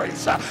for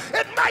grace.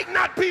 It might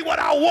not be what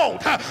I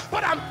want,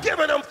 but I'm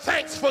giving him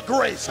thanks for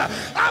grace.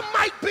 I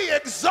might be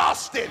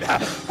exhausted,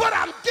 but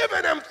I'm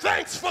giving him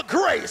thanks for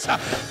grace,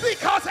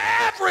 because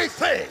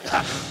everything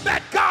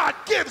that God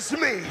gives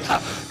me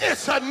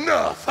is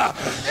enough.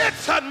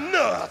 It's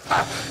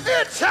enough.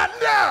 It's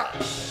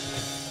enough.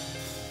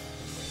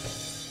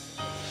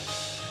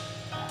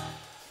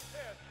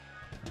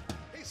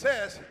 He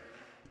says,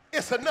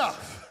 it's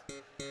enough.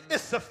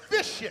 It's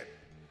sufficient.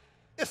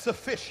 It's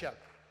sufficient.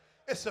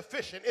 It's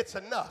sufficient. It's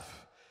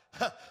enough.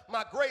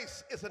 My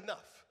grace is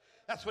enough.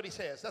 That's what he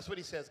says. That's what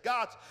he says.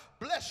 God's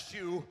blessed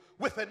you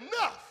with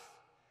enough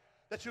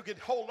that you can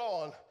hold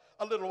on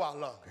a little while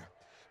longer.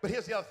 But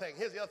here's the other thing.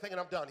 Here's the other thing, and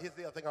I'm done. Here's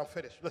the other thing, I'm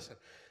finished. Listen,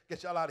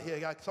 get y'all out of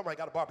here. Somebody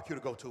got a barbecue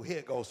to go to. Here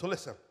it goes. So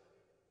listen,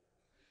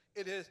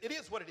 it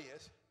is what it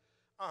is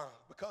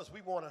because we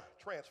want to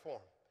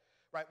transform,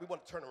 right? We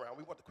want to turn around.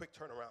 We want the quick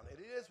turnaround. It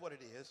is what it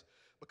is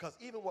because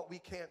even what we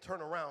can't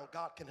turn around,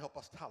 God can help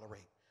us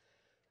tolerate.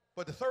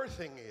 But the third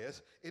thing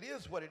is, it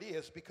is what it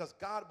is because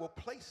God will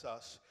place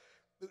us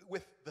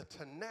with the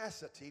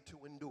tenacity to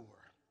endure.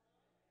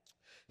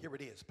 Here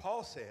it is.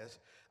 Paul says,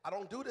 I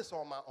don't do this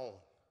on my own,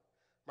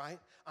 right?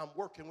 I'm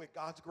working with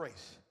God's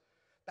grace.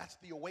 That's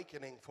the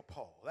awakening for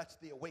Paul. That's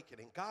the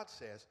awakening. God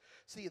says,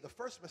 see, the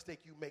first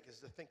mistake you make is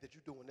to think that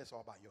you're doing this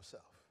all by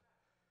yourself.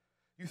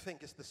 You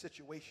think it's the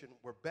situation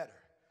were better.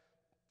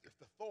 If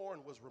the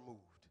thorn was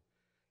removed,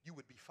 you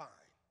would be fine.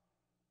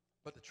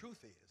 But the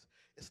truth is,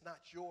 it's not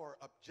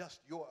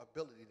just your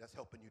ability that's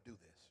helping you do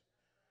this.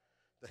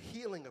 The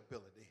healing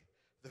ability,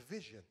 the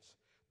visions,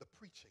 the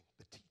preaching,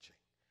 the teaching,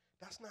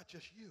 that's not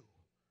just you.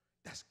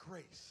 That's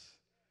grace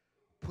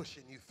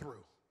pushing you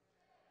through.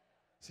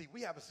 See,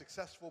 we have a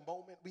successful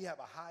moment. We have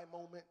a high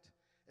moment.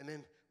 And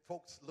then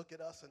folks look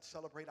at us and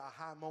celebrate our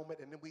high moment.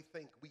 And then we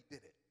think we did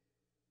it.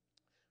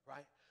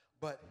 Right?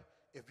 But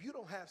if you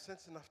don't have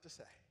sense enough to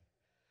say,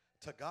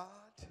 to God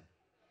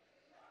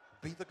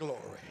be the glory.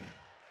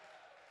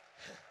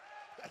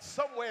 That's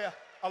somewhere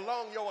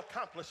along your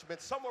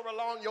accomplishment, somewhere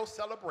along your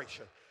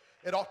celebration.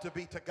 It ought to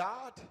be to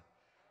God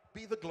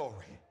be the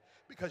glory.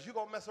 Because you're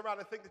going to mess around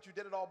and think that you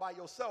did it all by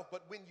yourself.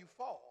 But when you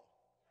fall,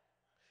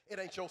 it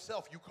ain't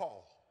yourself you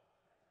call.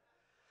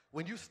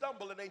 When you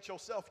stumble, it ain't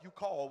yourself you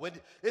call. When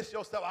it's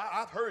yourself,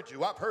 I've heard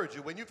you. I've heard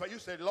you. When you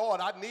say,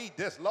 Lord, I need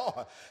this.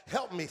 Lord,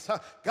 help me.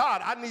 Son.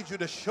 God, I need you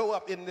to show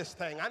up in this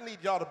thing. I need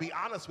y'all to be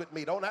honest with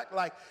me. Don't act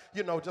like,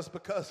 just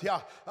because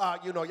y'all,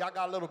 y'all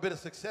got a little bit of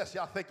success,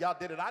 y'all think y'all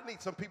did it. I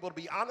need some people to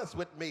be honest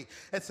with me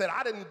and said,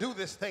 I didn't do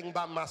this thing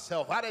by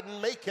myself. I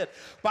didn't make it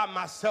by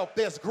myself.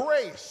 There's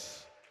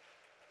grace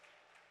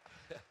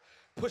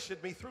pushing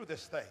me through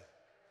this thing.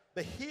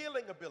 The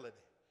healing ability,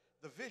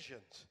 the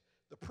visions,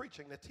 the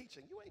preaching, the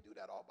teaching. You ain't do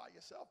that all by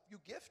yourself. You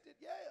gifted,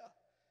 yeah.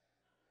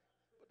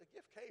 But the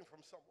gift came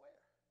from somewhere.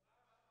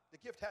 The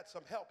gift had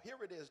some help. Here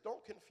it is.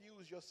 Don't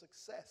confuse your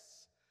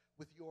success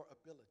with your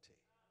ability.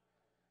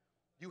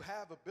 You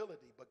have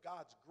ability, but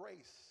God's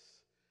grace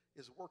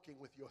is working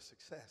with your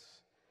success.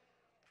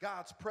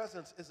 God's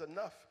presence is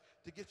enough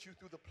to get you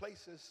through the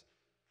places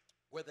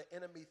where the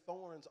enemy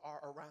thorns are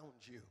around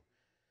you.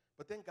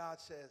 But then God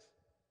says,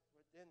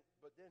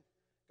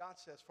 God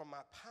says, for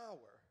my power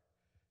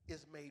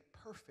is made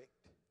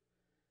perfect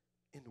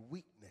in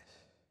weakness.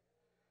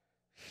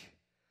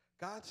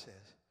 God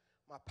says,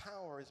 my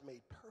power is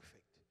made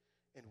perfect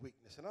in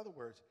weakness. In other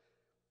words,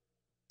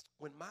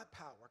 when my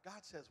power,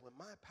 God says, when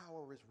my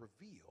power is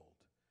revealed,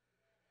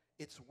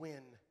 it's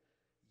when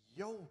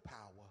your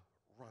power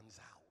runs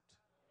out.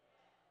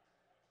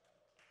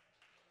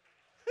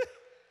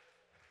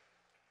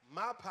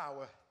 My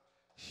power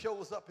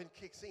shows up and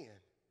kicks in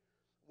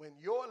when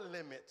your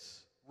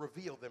limits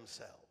reveal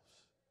themselves.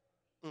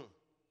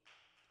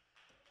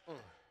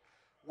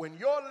 When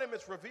your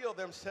limits reveal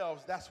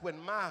themselves, that's when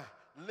my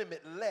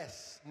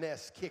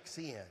limitlessness kicks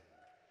in.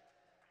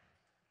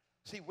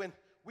 See, when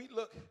we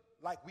look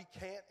like we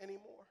can't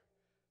anymore,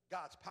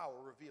 God's power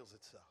reveals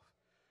itself.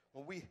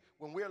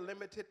 When we're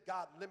limited,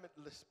 God's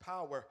limitless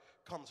power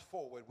comes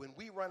forward. When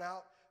we run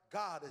out,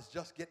 God is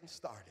just getting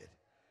started.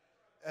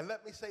 And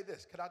let me say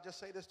this. Could I just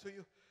say this to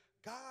you?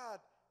 God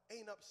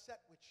ain't upset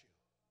with you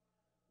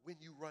when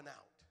you run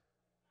out.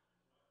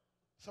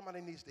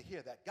 Somebody needs to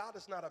hear that. God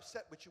is not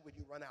upset with you when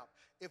you run out.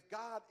 If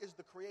God is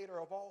the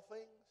creator of all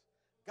things,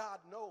 God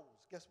knows,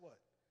 guess what?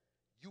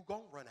 You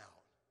gonna run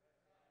out.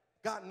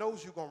 God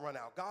knows you're gonna run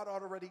out. God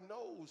already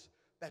knows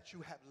that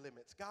you have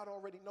limits. God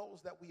already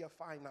knows that we are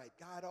finite.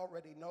 God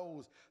already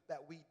knows that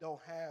we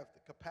don't have the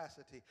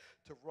capacity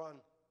to run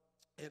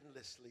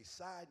endlessly.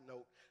 Side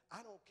note,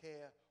 I don't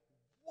care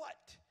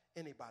what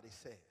anybody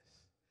says.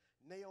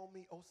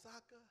 Naomi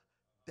Osaka,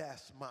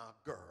 that's my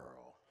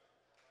girl.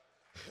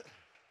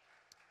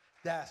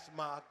 That's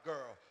my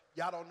girl.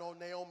 Y'all don't know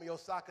Naomi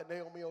Osaka.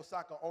 Naomi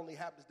Osaka only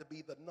happens to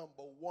be the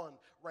 #1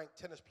 ranked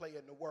tennis player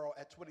in the world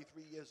at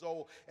 23 years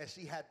old. And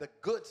she had the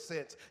good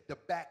sense to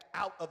back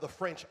out of the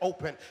French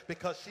Open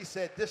because she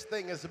said, this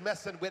thing is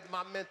messing with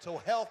my mental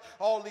health.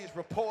 All these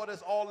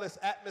reporters, all this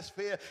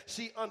atmosphere.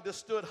 She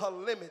understood her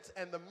limits.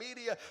 And the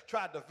media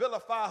tried to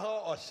vilify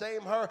her or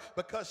shame her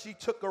because she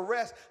took a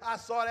rest. I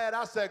saw that.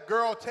 I said,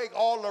 girl, take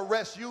all the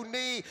rest you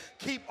need.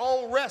 Keep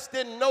on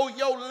resting. Know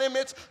your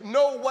limits.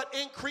 Know what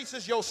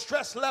increases your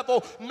stress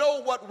level.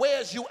 Know what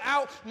wears you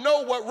out,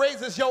 know what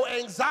raises your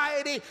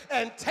anxiety,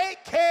 and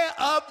take care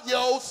of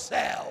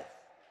yourself.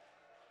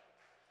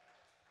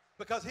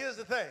 Because here's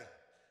the thing,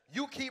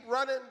 you keep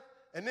running,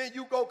 And then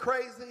you go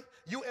crazy.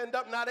 You end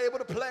up not able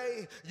to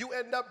play. You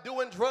end up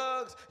doing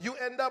drugs. You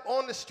end up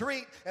on the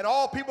street. And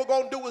all people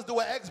going to do is do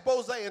an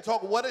expose and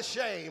talk, what a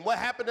shame. What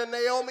happened to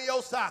Naomi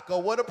Osaka?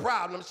 What a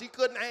problem. She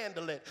couldn't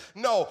handle it.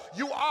 No,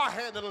 you are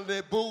handling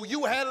it, boo.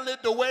 You handle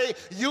it the way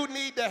you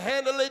need to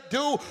handle it.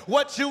 Do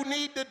what you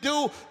need to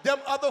do. Them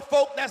other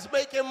folk that's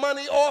making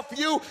money off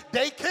you,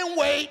 they can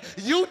wait.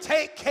 You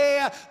take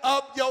care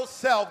of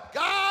yourself.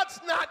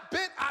 God's not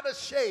bent out of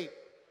shape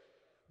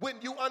when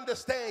you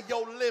understand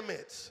your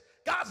limits.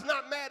 God's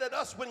not mad at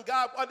us when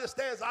God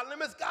understands our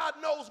limits. God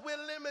knows we're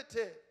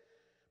limited.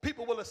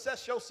 People will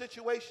assess your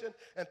situation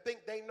and think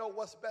they know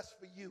what's best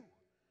for you.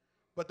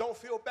 But don't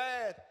feel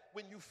bad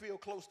when you feel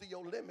close to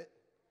your limit,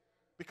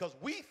 because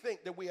we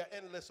think that we are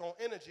endless on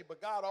energy,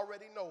 but God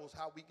already knows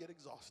how we get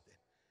exhausted.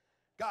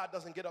 God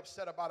doesn't get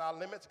upset about our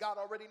limits. God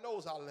already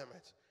knows our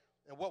limits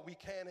and what we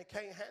can and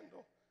can't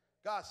handle.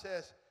 God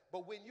says,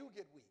 but when you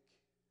get weak,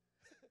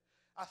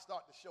 I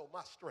start to show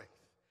my strength.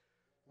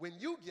 When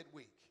you get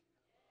weak,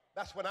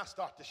 that's when I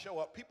start to show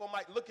up. People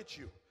might look at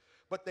you,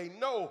 but they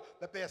know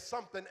that there's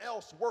something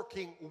else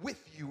working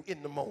with you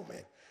in the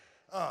moment.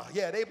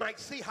 Yeah, they might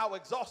see how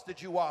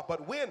exhausted you are,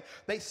 but when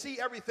they see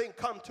everything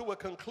come to a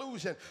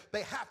conclusion,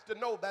 they have to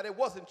know that it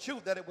wasn't you,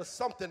 that it was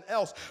something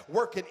else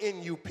working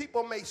in you.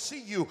 People may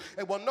see you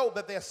and will know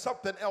that there's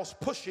something else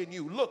pushing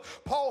you. Look,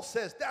 Paul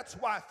says, that's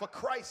why for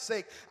Christ's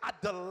sake, I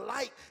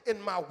delight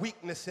in my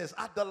weaknesses.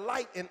 I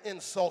delight in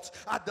insults.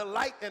 I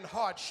delight in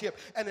hardship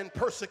and in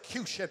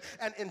persecution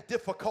and in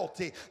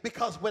difficulty,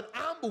 because when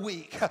I'm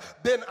weak,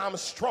 then I'm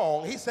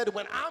strong. He said,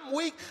 when I'm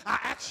weak, I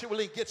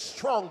actually get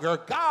stronger.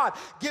 God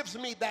gives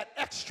me that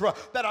extra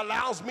that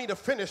allows me to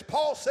finish.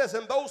 Paul says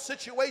in those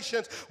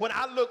situations when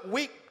I look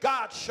weak,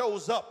 God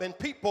shows up and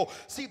people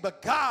see the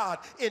God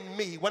in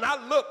me. When I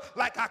look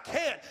like I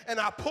can't and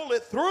I pull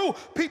it through,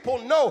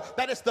 people know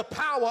that it's the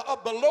power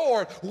of the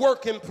Lord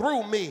working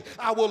through me.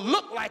 I will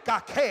look like I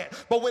can't,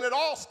 but when it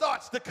all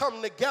starts to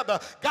come together,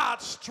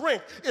 God's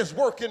strength is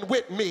working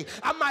with me.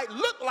 I might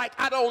look like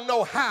I don't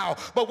know how,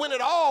 but when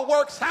it all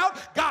works out,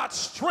 God's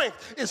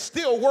strength is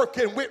still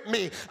working with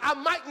me. I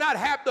might not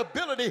have the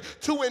ability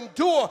to endure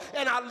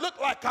and I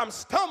look like I'm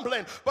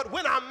stumbling, but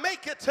when I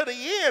make it to the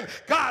end,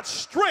 God's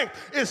strength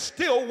is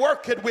still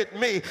working with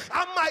me.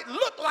 I might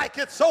look like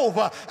it's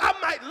over. I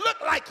might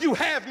look like you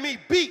have me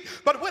beat,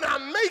 but when I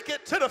make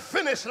it to the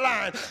finish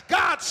line,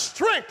 God's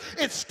strength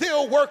is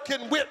still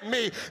working with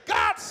me.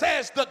 God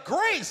says the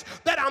grace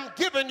that I'm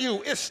giving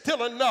you is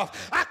still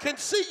enough. I can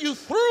see you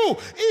through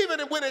even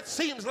when it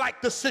seems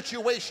like the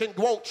situation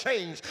won't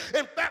change.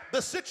 In fact,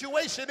 the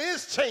situation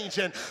is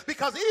changing,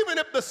 because even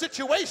if the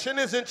situation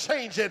isn't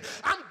changing,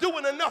 I'm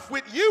doing enough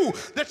with you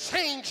to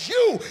change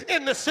you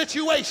in the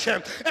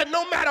situation. And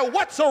no matter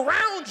what's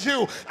around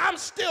you, I'm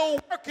still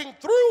working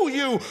through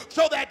you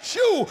so that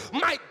you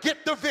might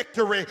get the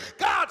victory.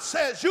 God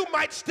says you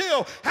might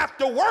still have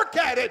to work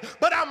at it,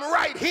 but I'm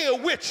right here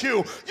with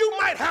you. You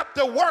might have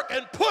to work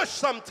and push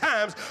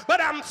sometimes,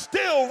 but I'm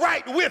still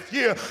right with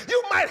you.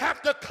 You might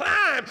have to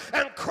climb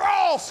and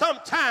crawl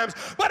sometimes,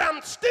 but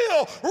I'm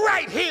still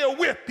right here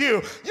with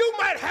you. You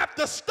might have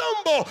to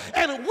stumble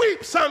and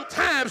weep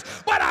sometimes,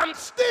 but I'm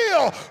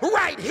still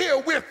right here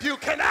with you.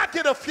 Can I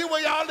get a few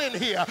of y'all in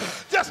here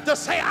just to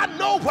say, I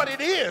know what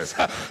it is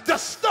to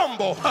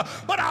stumble,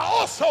 but I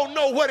also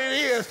know what it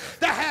is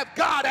to have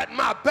God at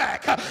my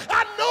back.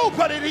 I know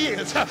what it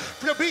is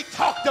to be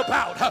talked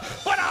about,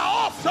 but I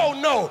also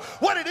know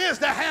what it is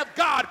to have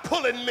God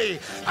pulling me.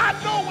 I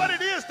know what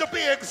it is to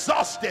be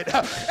exhausted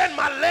and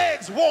my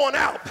legs worn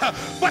out,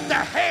 but the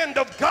hand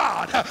of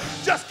God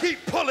just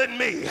keep pulling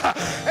me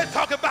and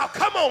talk about,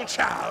 come on,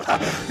 child,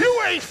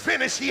 you ain't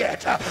finished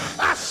yet.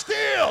 I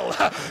still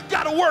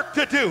got work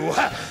to do,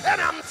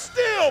 and I'm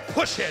still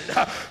pushing.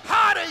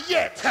 Harder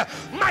yet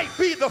might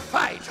be the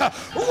fight.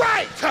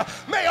 Right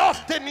may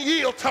often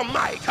yield to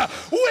might.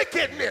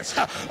 Wickedness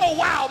a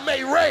while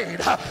may reign,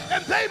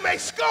 and they may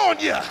scorn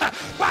you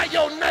by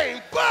your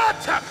name,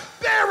 but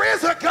there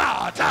is a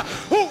God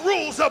who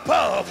rules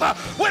above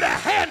with a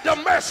hand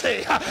of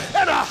mercy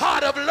and a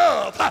heart of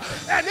love.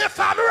 And if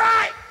I'm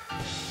right,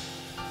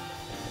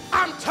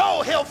 I'm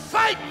told he'll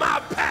fight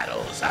my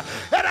battles,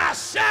 and I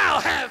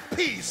shall have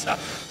peace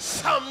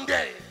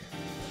someday.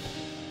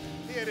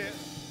 Here it is.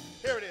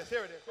 Here it is.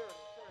 Here it is. Here it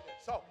is. Here it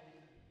is. So,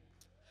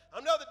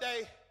 another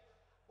day,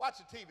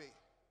 watching TV,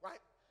 right?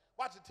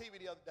 Watching TV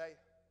the other day,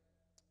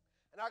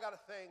 and I got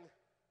a thing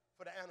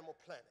for the Animal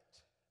Planet.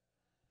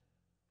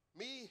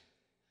 Me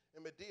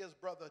and Medea's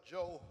brother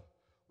Joe,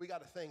 we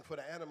got a thing for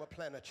the Animal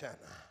Planet channel.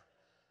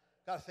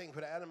 Got a thing for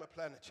the Animal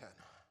Planet channel.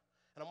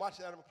 And I'm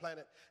watching Animal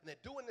Planet, and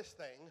they're doing this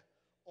thing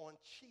on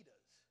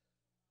cheetahs.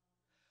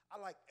 I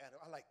like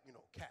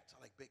cats.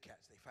 I like big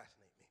cats. They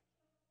fascinate me,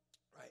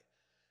 right?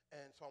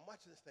 And so I'm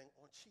watching this thing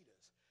on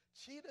cheetahs.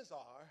 Cheetahs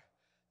are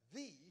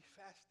the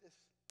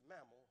fastest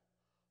mammal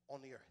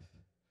on the earth.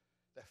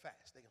 They're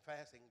fast. They can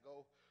fast. They can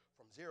go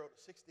from 0 to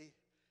 60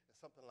 in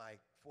something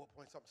like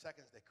 4-point-something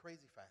seconds. They're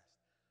crazy fast.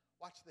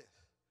 Watch this.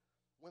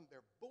 When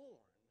they're born,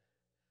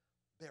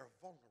 they're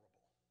vulnerable.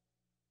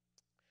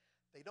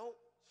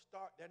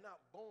 they're not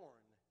born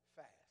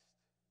fast.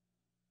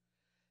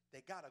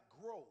 They got to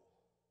grow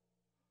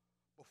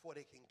before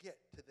they can get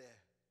to their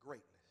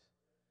greatness.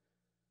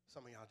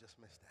 Some of y'all just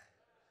missed that.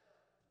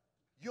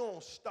 You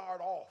don't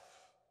start off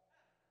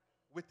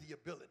with the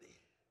ability.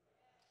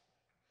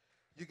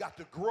 You got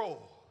to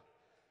grow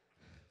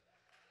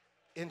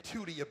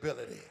into the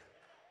ability.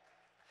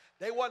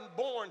 They wasn't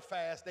born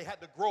fast. They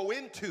had to grow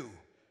into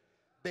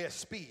their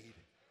speed.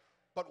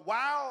 But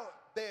while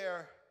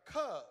they're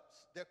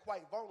cubs, they're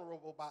quite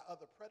vulnerable by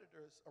other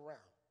predators around.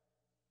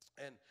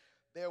 And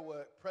there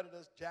were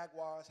predators,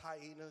 jaguars,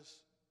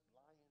 hyenas,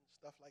 lions,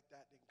 stuff like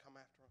that. They can come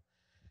after them.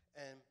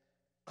 And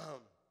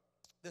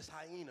this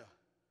hyena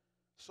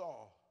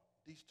saw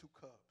these two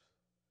cubs.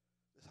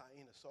 This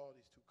hyena saw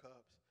these two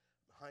cubs.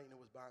 The hyena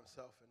was by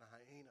himself, and the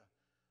hyena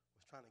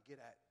was trying to get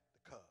at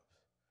the cubs.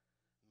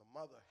 And the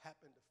mother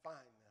happened to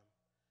find them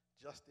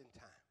just in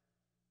time.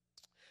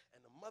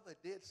 And the mother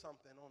did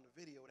something on the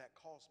video that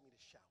caused me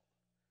to shout.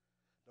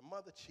 The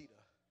mother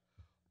cheetah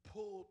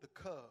pulled the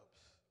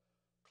cubs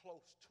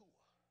close to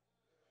her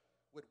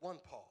with one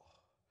paw.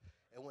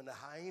 And when the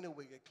hyena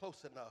would get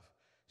close enough,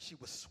 she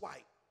would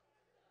swipe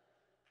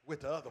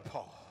with the other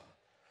paw.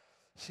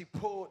 She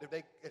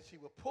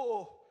would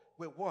pull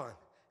with one.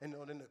 And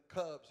then the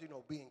cubs,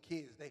 being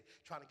kids, they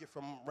trying to get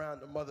from around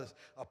the mother's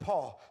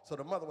paw. So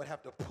the mother would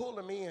have to pull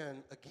them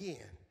in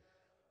again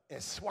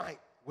and swipe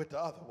with the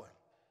other one.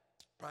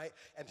 Right?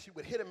 And she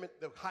would hit him,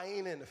 the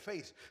hyena, in the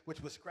face,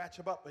 which would scratch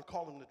him up and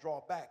call him to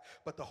draw back.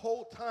 But the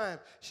whole time,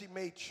 she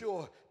made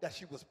sure that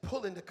she was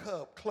pulling the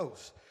cub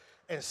close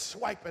and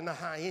swiping the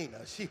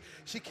hyena.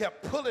 She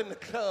kept pulling the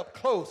cub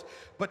close,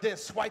 but then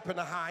swiping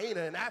the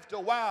hyena. And after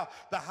a while,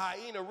 the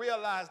hyena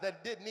realized that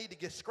it didn't need to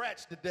get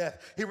scratched to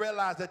death. He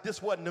realized that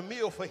this wasn't a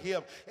meal for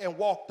him and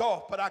walked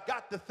off. But I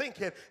got to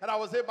thinking, and I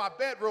was in my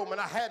bedroom, and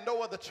I had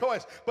no other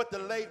choice but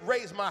to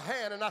raise my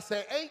hand. And I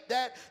said, ain't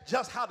that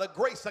just how the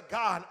grace of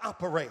God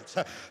operates?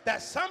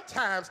 That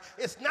sometimes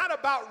it's not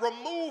about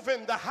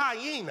removing the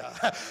hyena.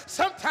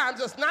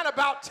 Sometimes it's not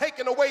about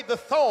taking away the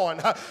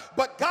thorn.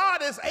 But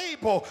God is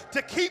able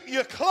to keep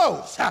you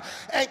close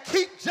and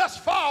keep just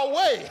far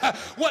away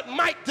what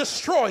might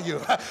destroy you.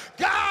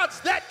 God's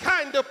that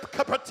kind of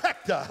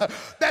protector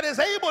that is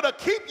able to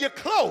keep you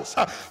close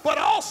but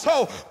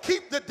also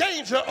keep the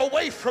danger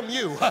away from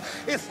you.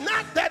 It's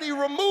not that he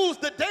removes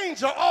the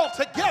danger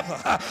altogether,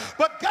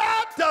 but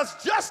God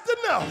does just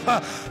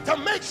enough to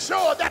make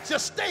sure that you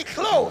stay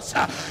close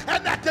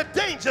and that the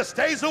danger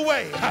stays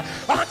away.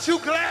 Aren't you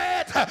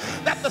glad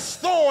that the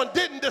thorn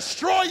didn't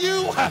destroy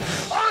you?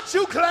 Aren't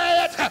you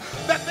glad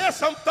that there's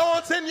some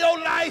thorns in your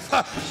life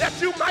that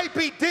you might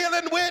be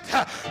dealing with,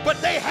 but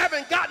they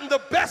haven't gotten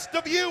the best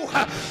of you?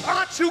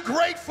 Aren't you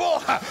grateful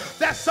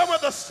that some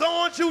of the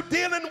thorns you're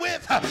dealing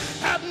with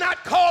have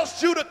not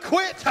caused you to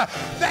quit,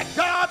 that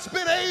God's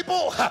been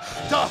able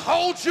to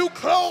hold you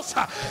close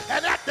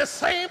and at the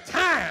same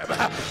time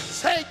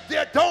say,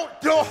 don't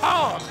do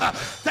harm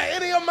to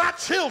any of my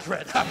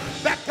children,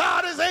 that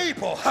God is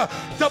able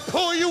to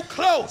pull you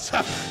close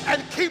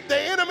and keep the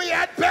enemy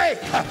at bay,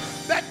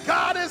 that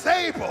God is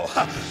able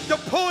to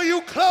pull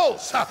you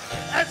close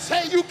and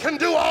say you can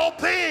do all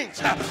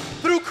things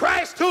through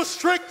Christ who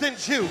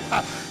strengthens you.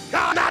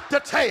 God, not the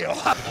tail,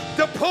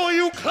 to pull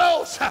you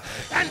close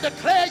and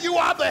declare you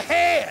are the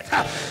head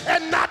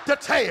and not the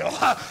tail.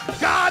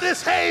 God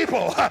is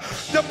able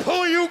to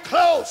pull you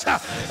close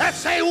and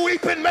say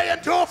weeping may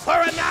endure for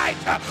a night,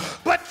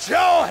 but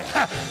joy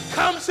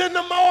comes in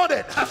the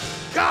morning.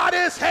 God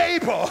is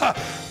able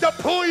to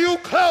pull you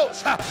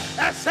close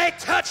and say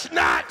touch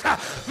not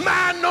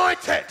my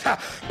anointed.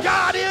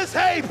 God is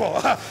able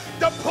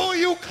to pull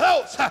you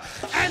close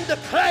and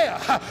declare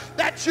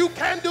that you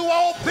can do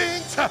all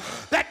things,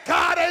 that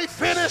God ain't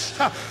finished,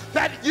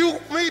 that you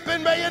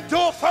weeping may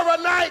endure for a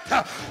night,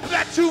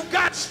 that you've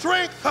got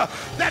strength,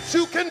 that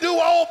you can do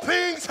all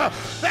things,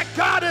 that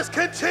God is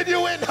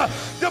continuing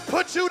to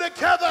put you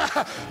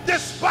together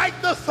despite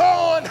the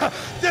thorn,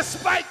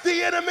 despite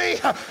the enemy,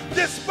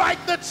 despite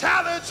the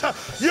challenge.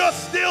 You're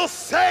still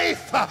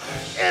safe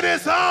in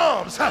his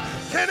arms.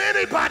 Can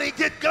anybody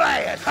get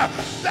glad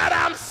that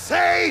I'm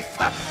safe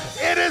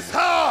in his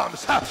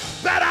arms,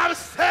 that I'm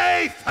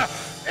safe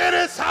in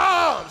his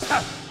arms,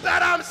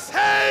 that I'm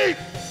safe?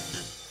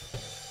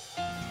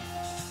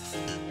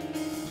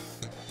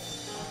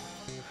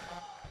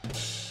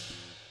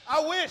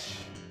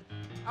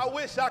 I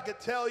wish I could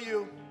tell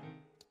you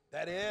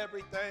that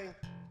everything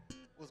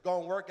was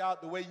going to work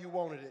out the way you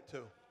wanted it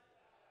to.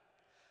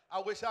 I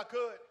wish I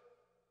could.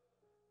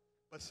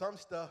 But some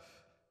stuff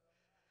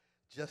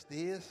just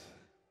is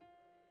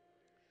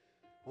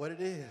what it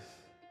is.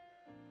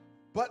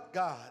 But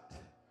God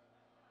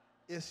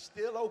is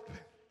still open.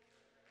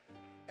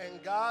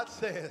 And God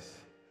says,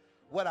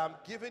 what I'm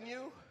giving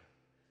you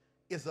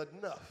is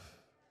enough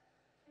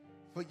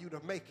for you to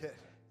make it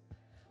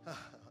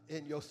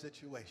in your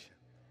situation.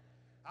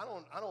 I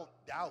don't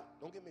doubt,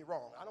 don't get me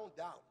wrong, I don't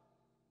doubt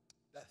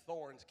that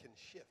thorns can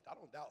shift. I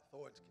don't doubt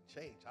thorns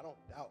can change. I don't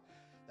doubt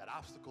that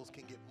obstacles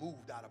can get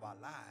moved out of our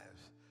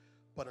lives.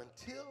 But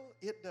until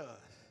it does,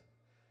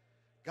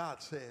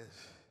 God says,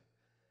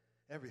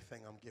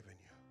 everything I'm giving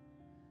you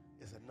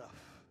is enough.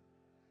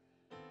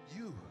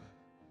 You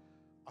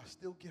are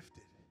still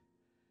gifted.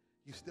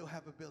 You still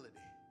have ability.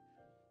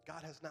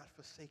 God has not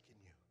forsaken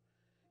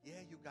you. Yeah,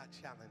 you got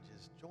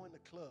challenges. Join the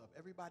club.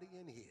 Everybody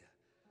in here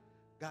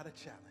got a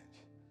challenge.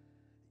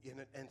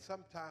 And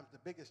sometimes the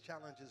biggest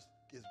challenge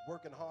is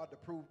working hard to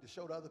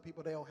show to other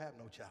people they don't have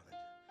no challenge.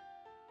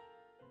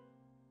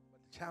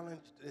 But the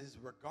challenge is,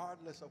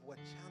 regardless of what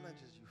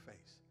challenges you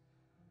face,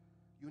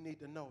 you need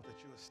to know that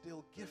you are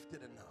still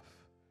gifted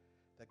enough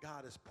that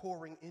God is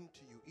pouring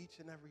into you each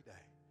and every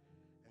day.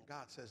 And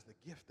God says, the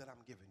gift that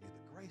I'm giving you,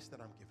 the grace that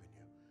I'm giving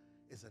you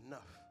is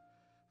enough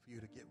for you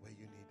to get where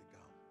you need to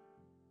go.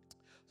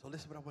 So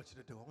listen what I want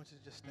you to do. I want you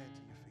to just stand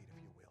to your feet,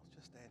 if you will.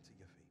 Just stand to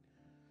your feet.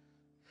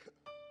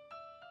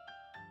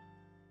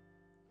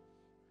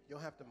 You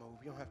don't have to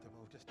move. You don't have to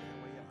move. Just stand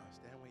where you are.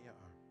 Stand where you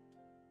are.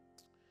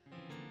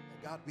 And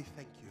God, we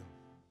thank you.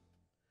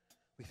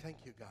 We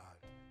thank you, God,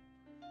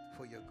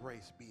 for your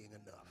grace being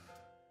enough.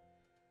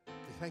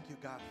 We thank you,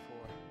 God,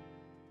 for you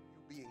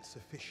being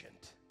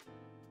sufficient.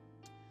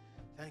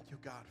 Thank you,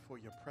 God, for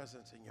your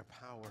presence and your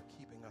power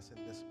keeping us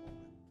in this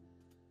moment.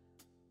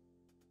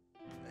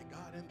 And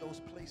God, in those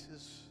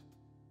places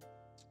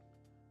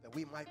that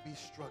we might be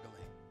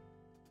struggling,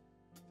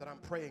 that I'm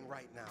praying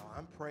right now.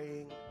 I'm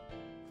praying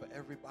for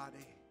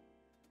everybody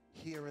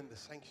here in the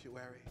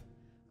sanctuary.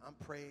 I'm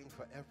praying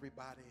for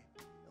everybody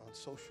on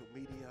social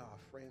media, our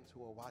friends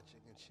who are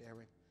watching and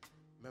sharing,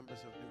 members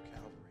of New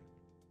Calvary.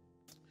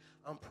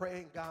 I'm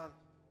praying, God,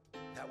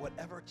 that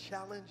whatever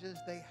challenges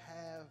they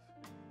have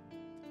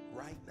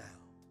right now,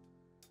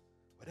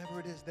 whatever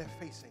it is they're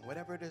facing,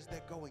 whatever it is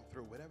they're going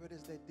through, whatever it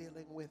is they're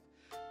dealing with,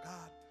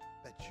 God,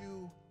 that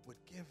you would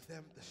give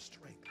them the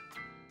strength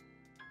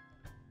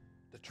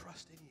to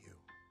trust in you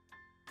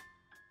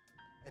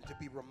and to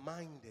be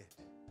reminded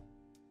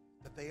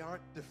that they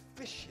aren't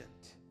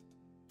deficient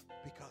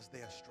because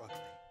they are struggling,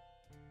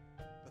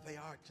 but they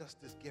are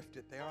just as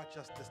gifted, they are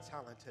just as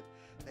talented,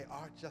 they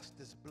are just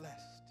as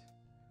blessed.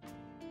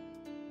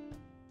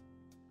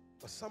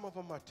 But some of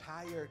them are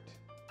tired.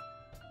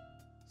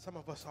 Some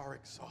of us are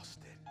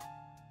exhausted.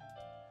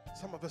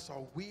 Some of us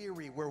are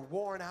weary. We're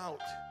worn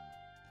out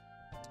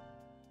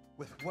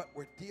with what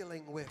we're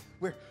dealing with.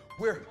 We're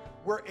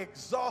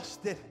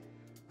exhausted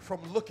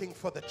from looking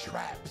for the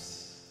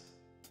traps.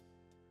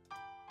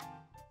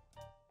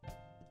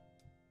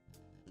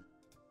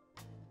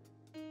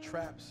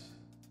 Traps,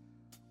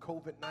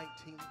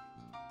 COVID-19,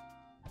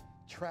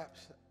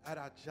 traps at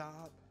our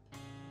job,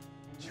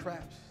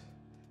 traps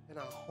in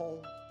our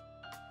home,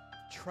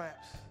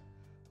 traps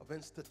of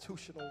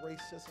institutional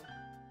racism,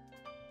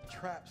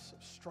 traps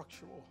of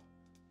structural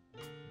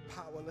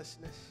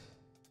powerlessness,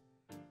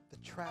 the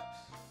traps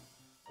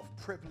of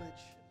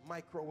privilege,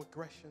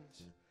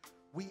 microaggressions.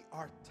 We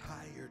are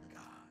tired,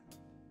 God.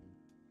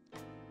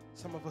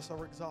 Some of us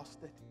are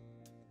exhausted,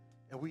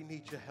 and we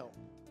need your help.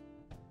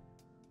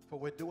 For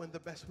we're doing the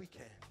best we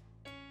can.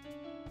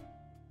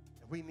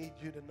 And we need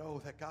you to know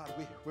that, God,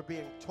 we're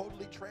being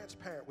totally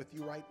transparent with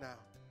you right now,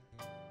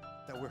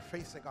 that we're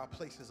facing our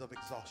places of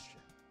exhaustion.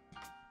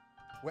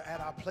 We're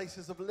at our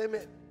places of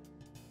limit,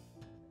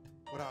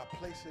 with our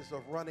places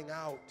of running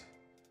out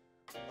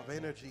of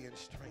energy and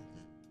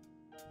strength.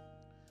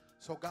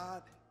 So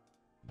God,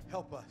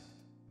 help us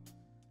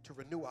to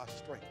renew our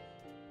strength.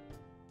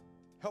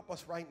 Help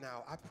us right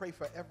now. I pray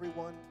for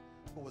everyone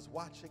who is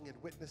watching and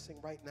witnessing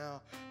right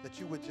now, that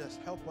you would just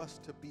help us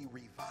to be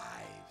revived.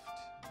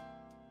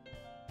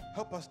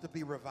 Help us to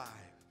be revived.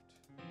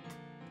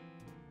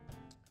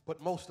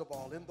 But most of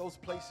all, in those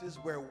places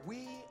where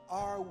we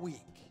are weak,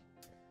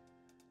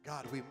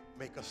 God, we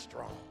make us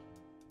strong.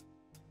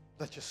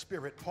 Let your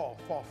spirit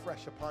fall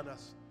fresh upon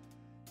us,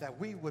 that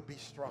we would be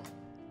strong,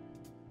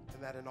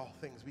 and that in all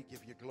things we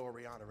give you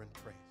glory, honor, and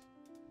praise.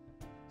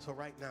 So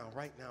right now,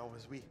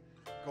 as we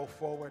go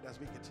forward, as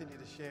we continue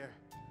to share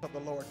of the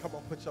Lord, come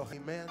on, put your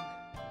amen,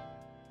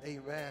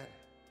 amen,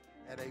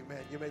 and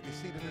amen. You may be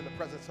seated in the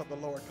presence of the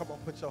Lord. Come on,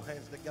 put your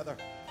hands together.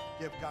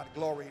 Give God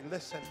glory.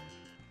 Listen,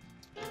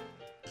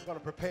 we're going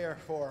to prepare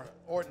for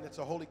ordinance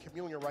or Holy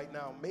Communion right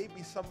now.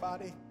 Maybe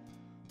somebody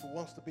who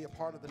wants to be a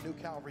part of the New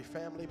Calvary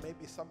family,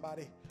 maybe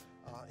somebody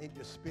in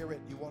your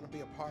spirit, you want to be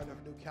a part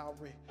of New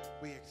Calvary.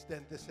 We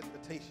extend this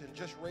invitation.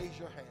 Just raise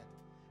your hand.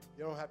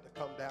 You don't have to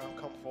come down,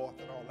 come forth,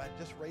 and all that.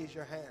 Just raise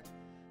your hand.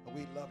 And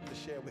we'd love to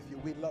share with you.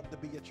 We'd love to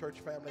be your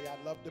church family.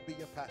 I'd love to be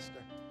your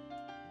pastor.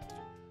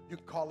 You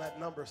can call that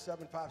number,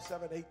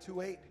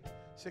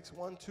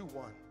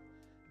 757-828-6121.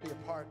 Be a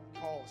part,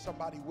 call.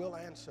 Somebody will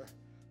answer.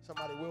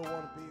 Somebody will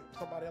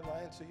will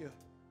answer you.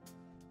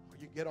 Or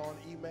you get on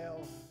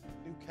email,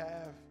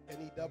 newcav,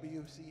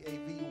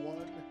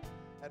 NEWCAV1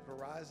 at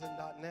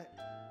verizon.net.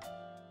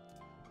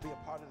 Be a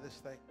part of this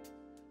thing.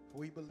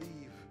 We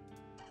believe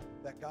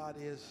that God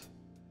is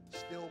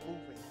still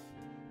moving.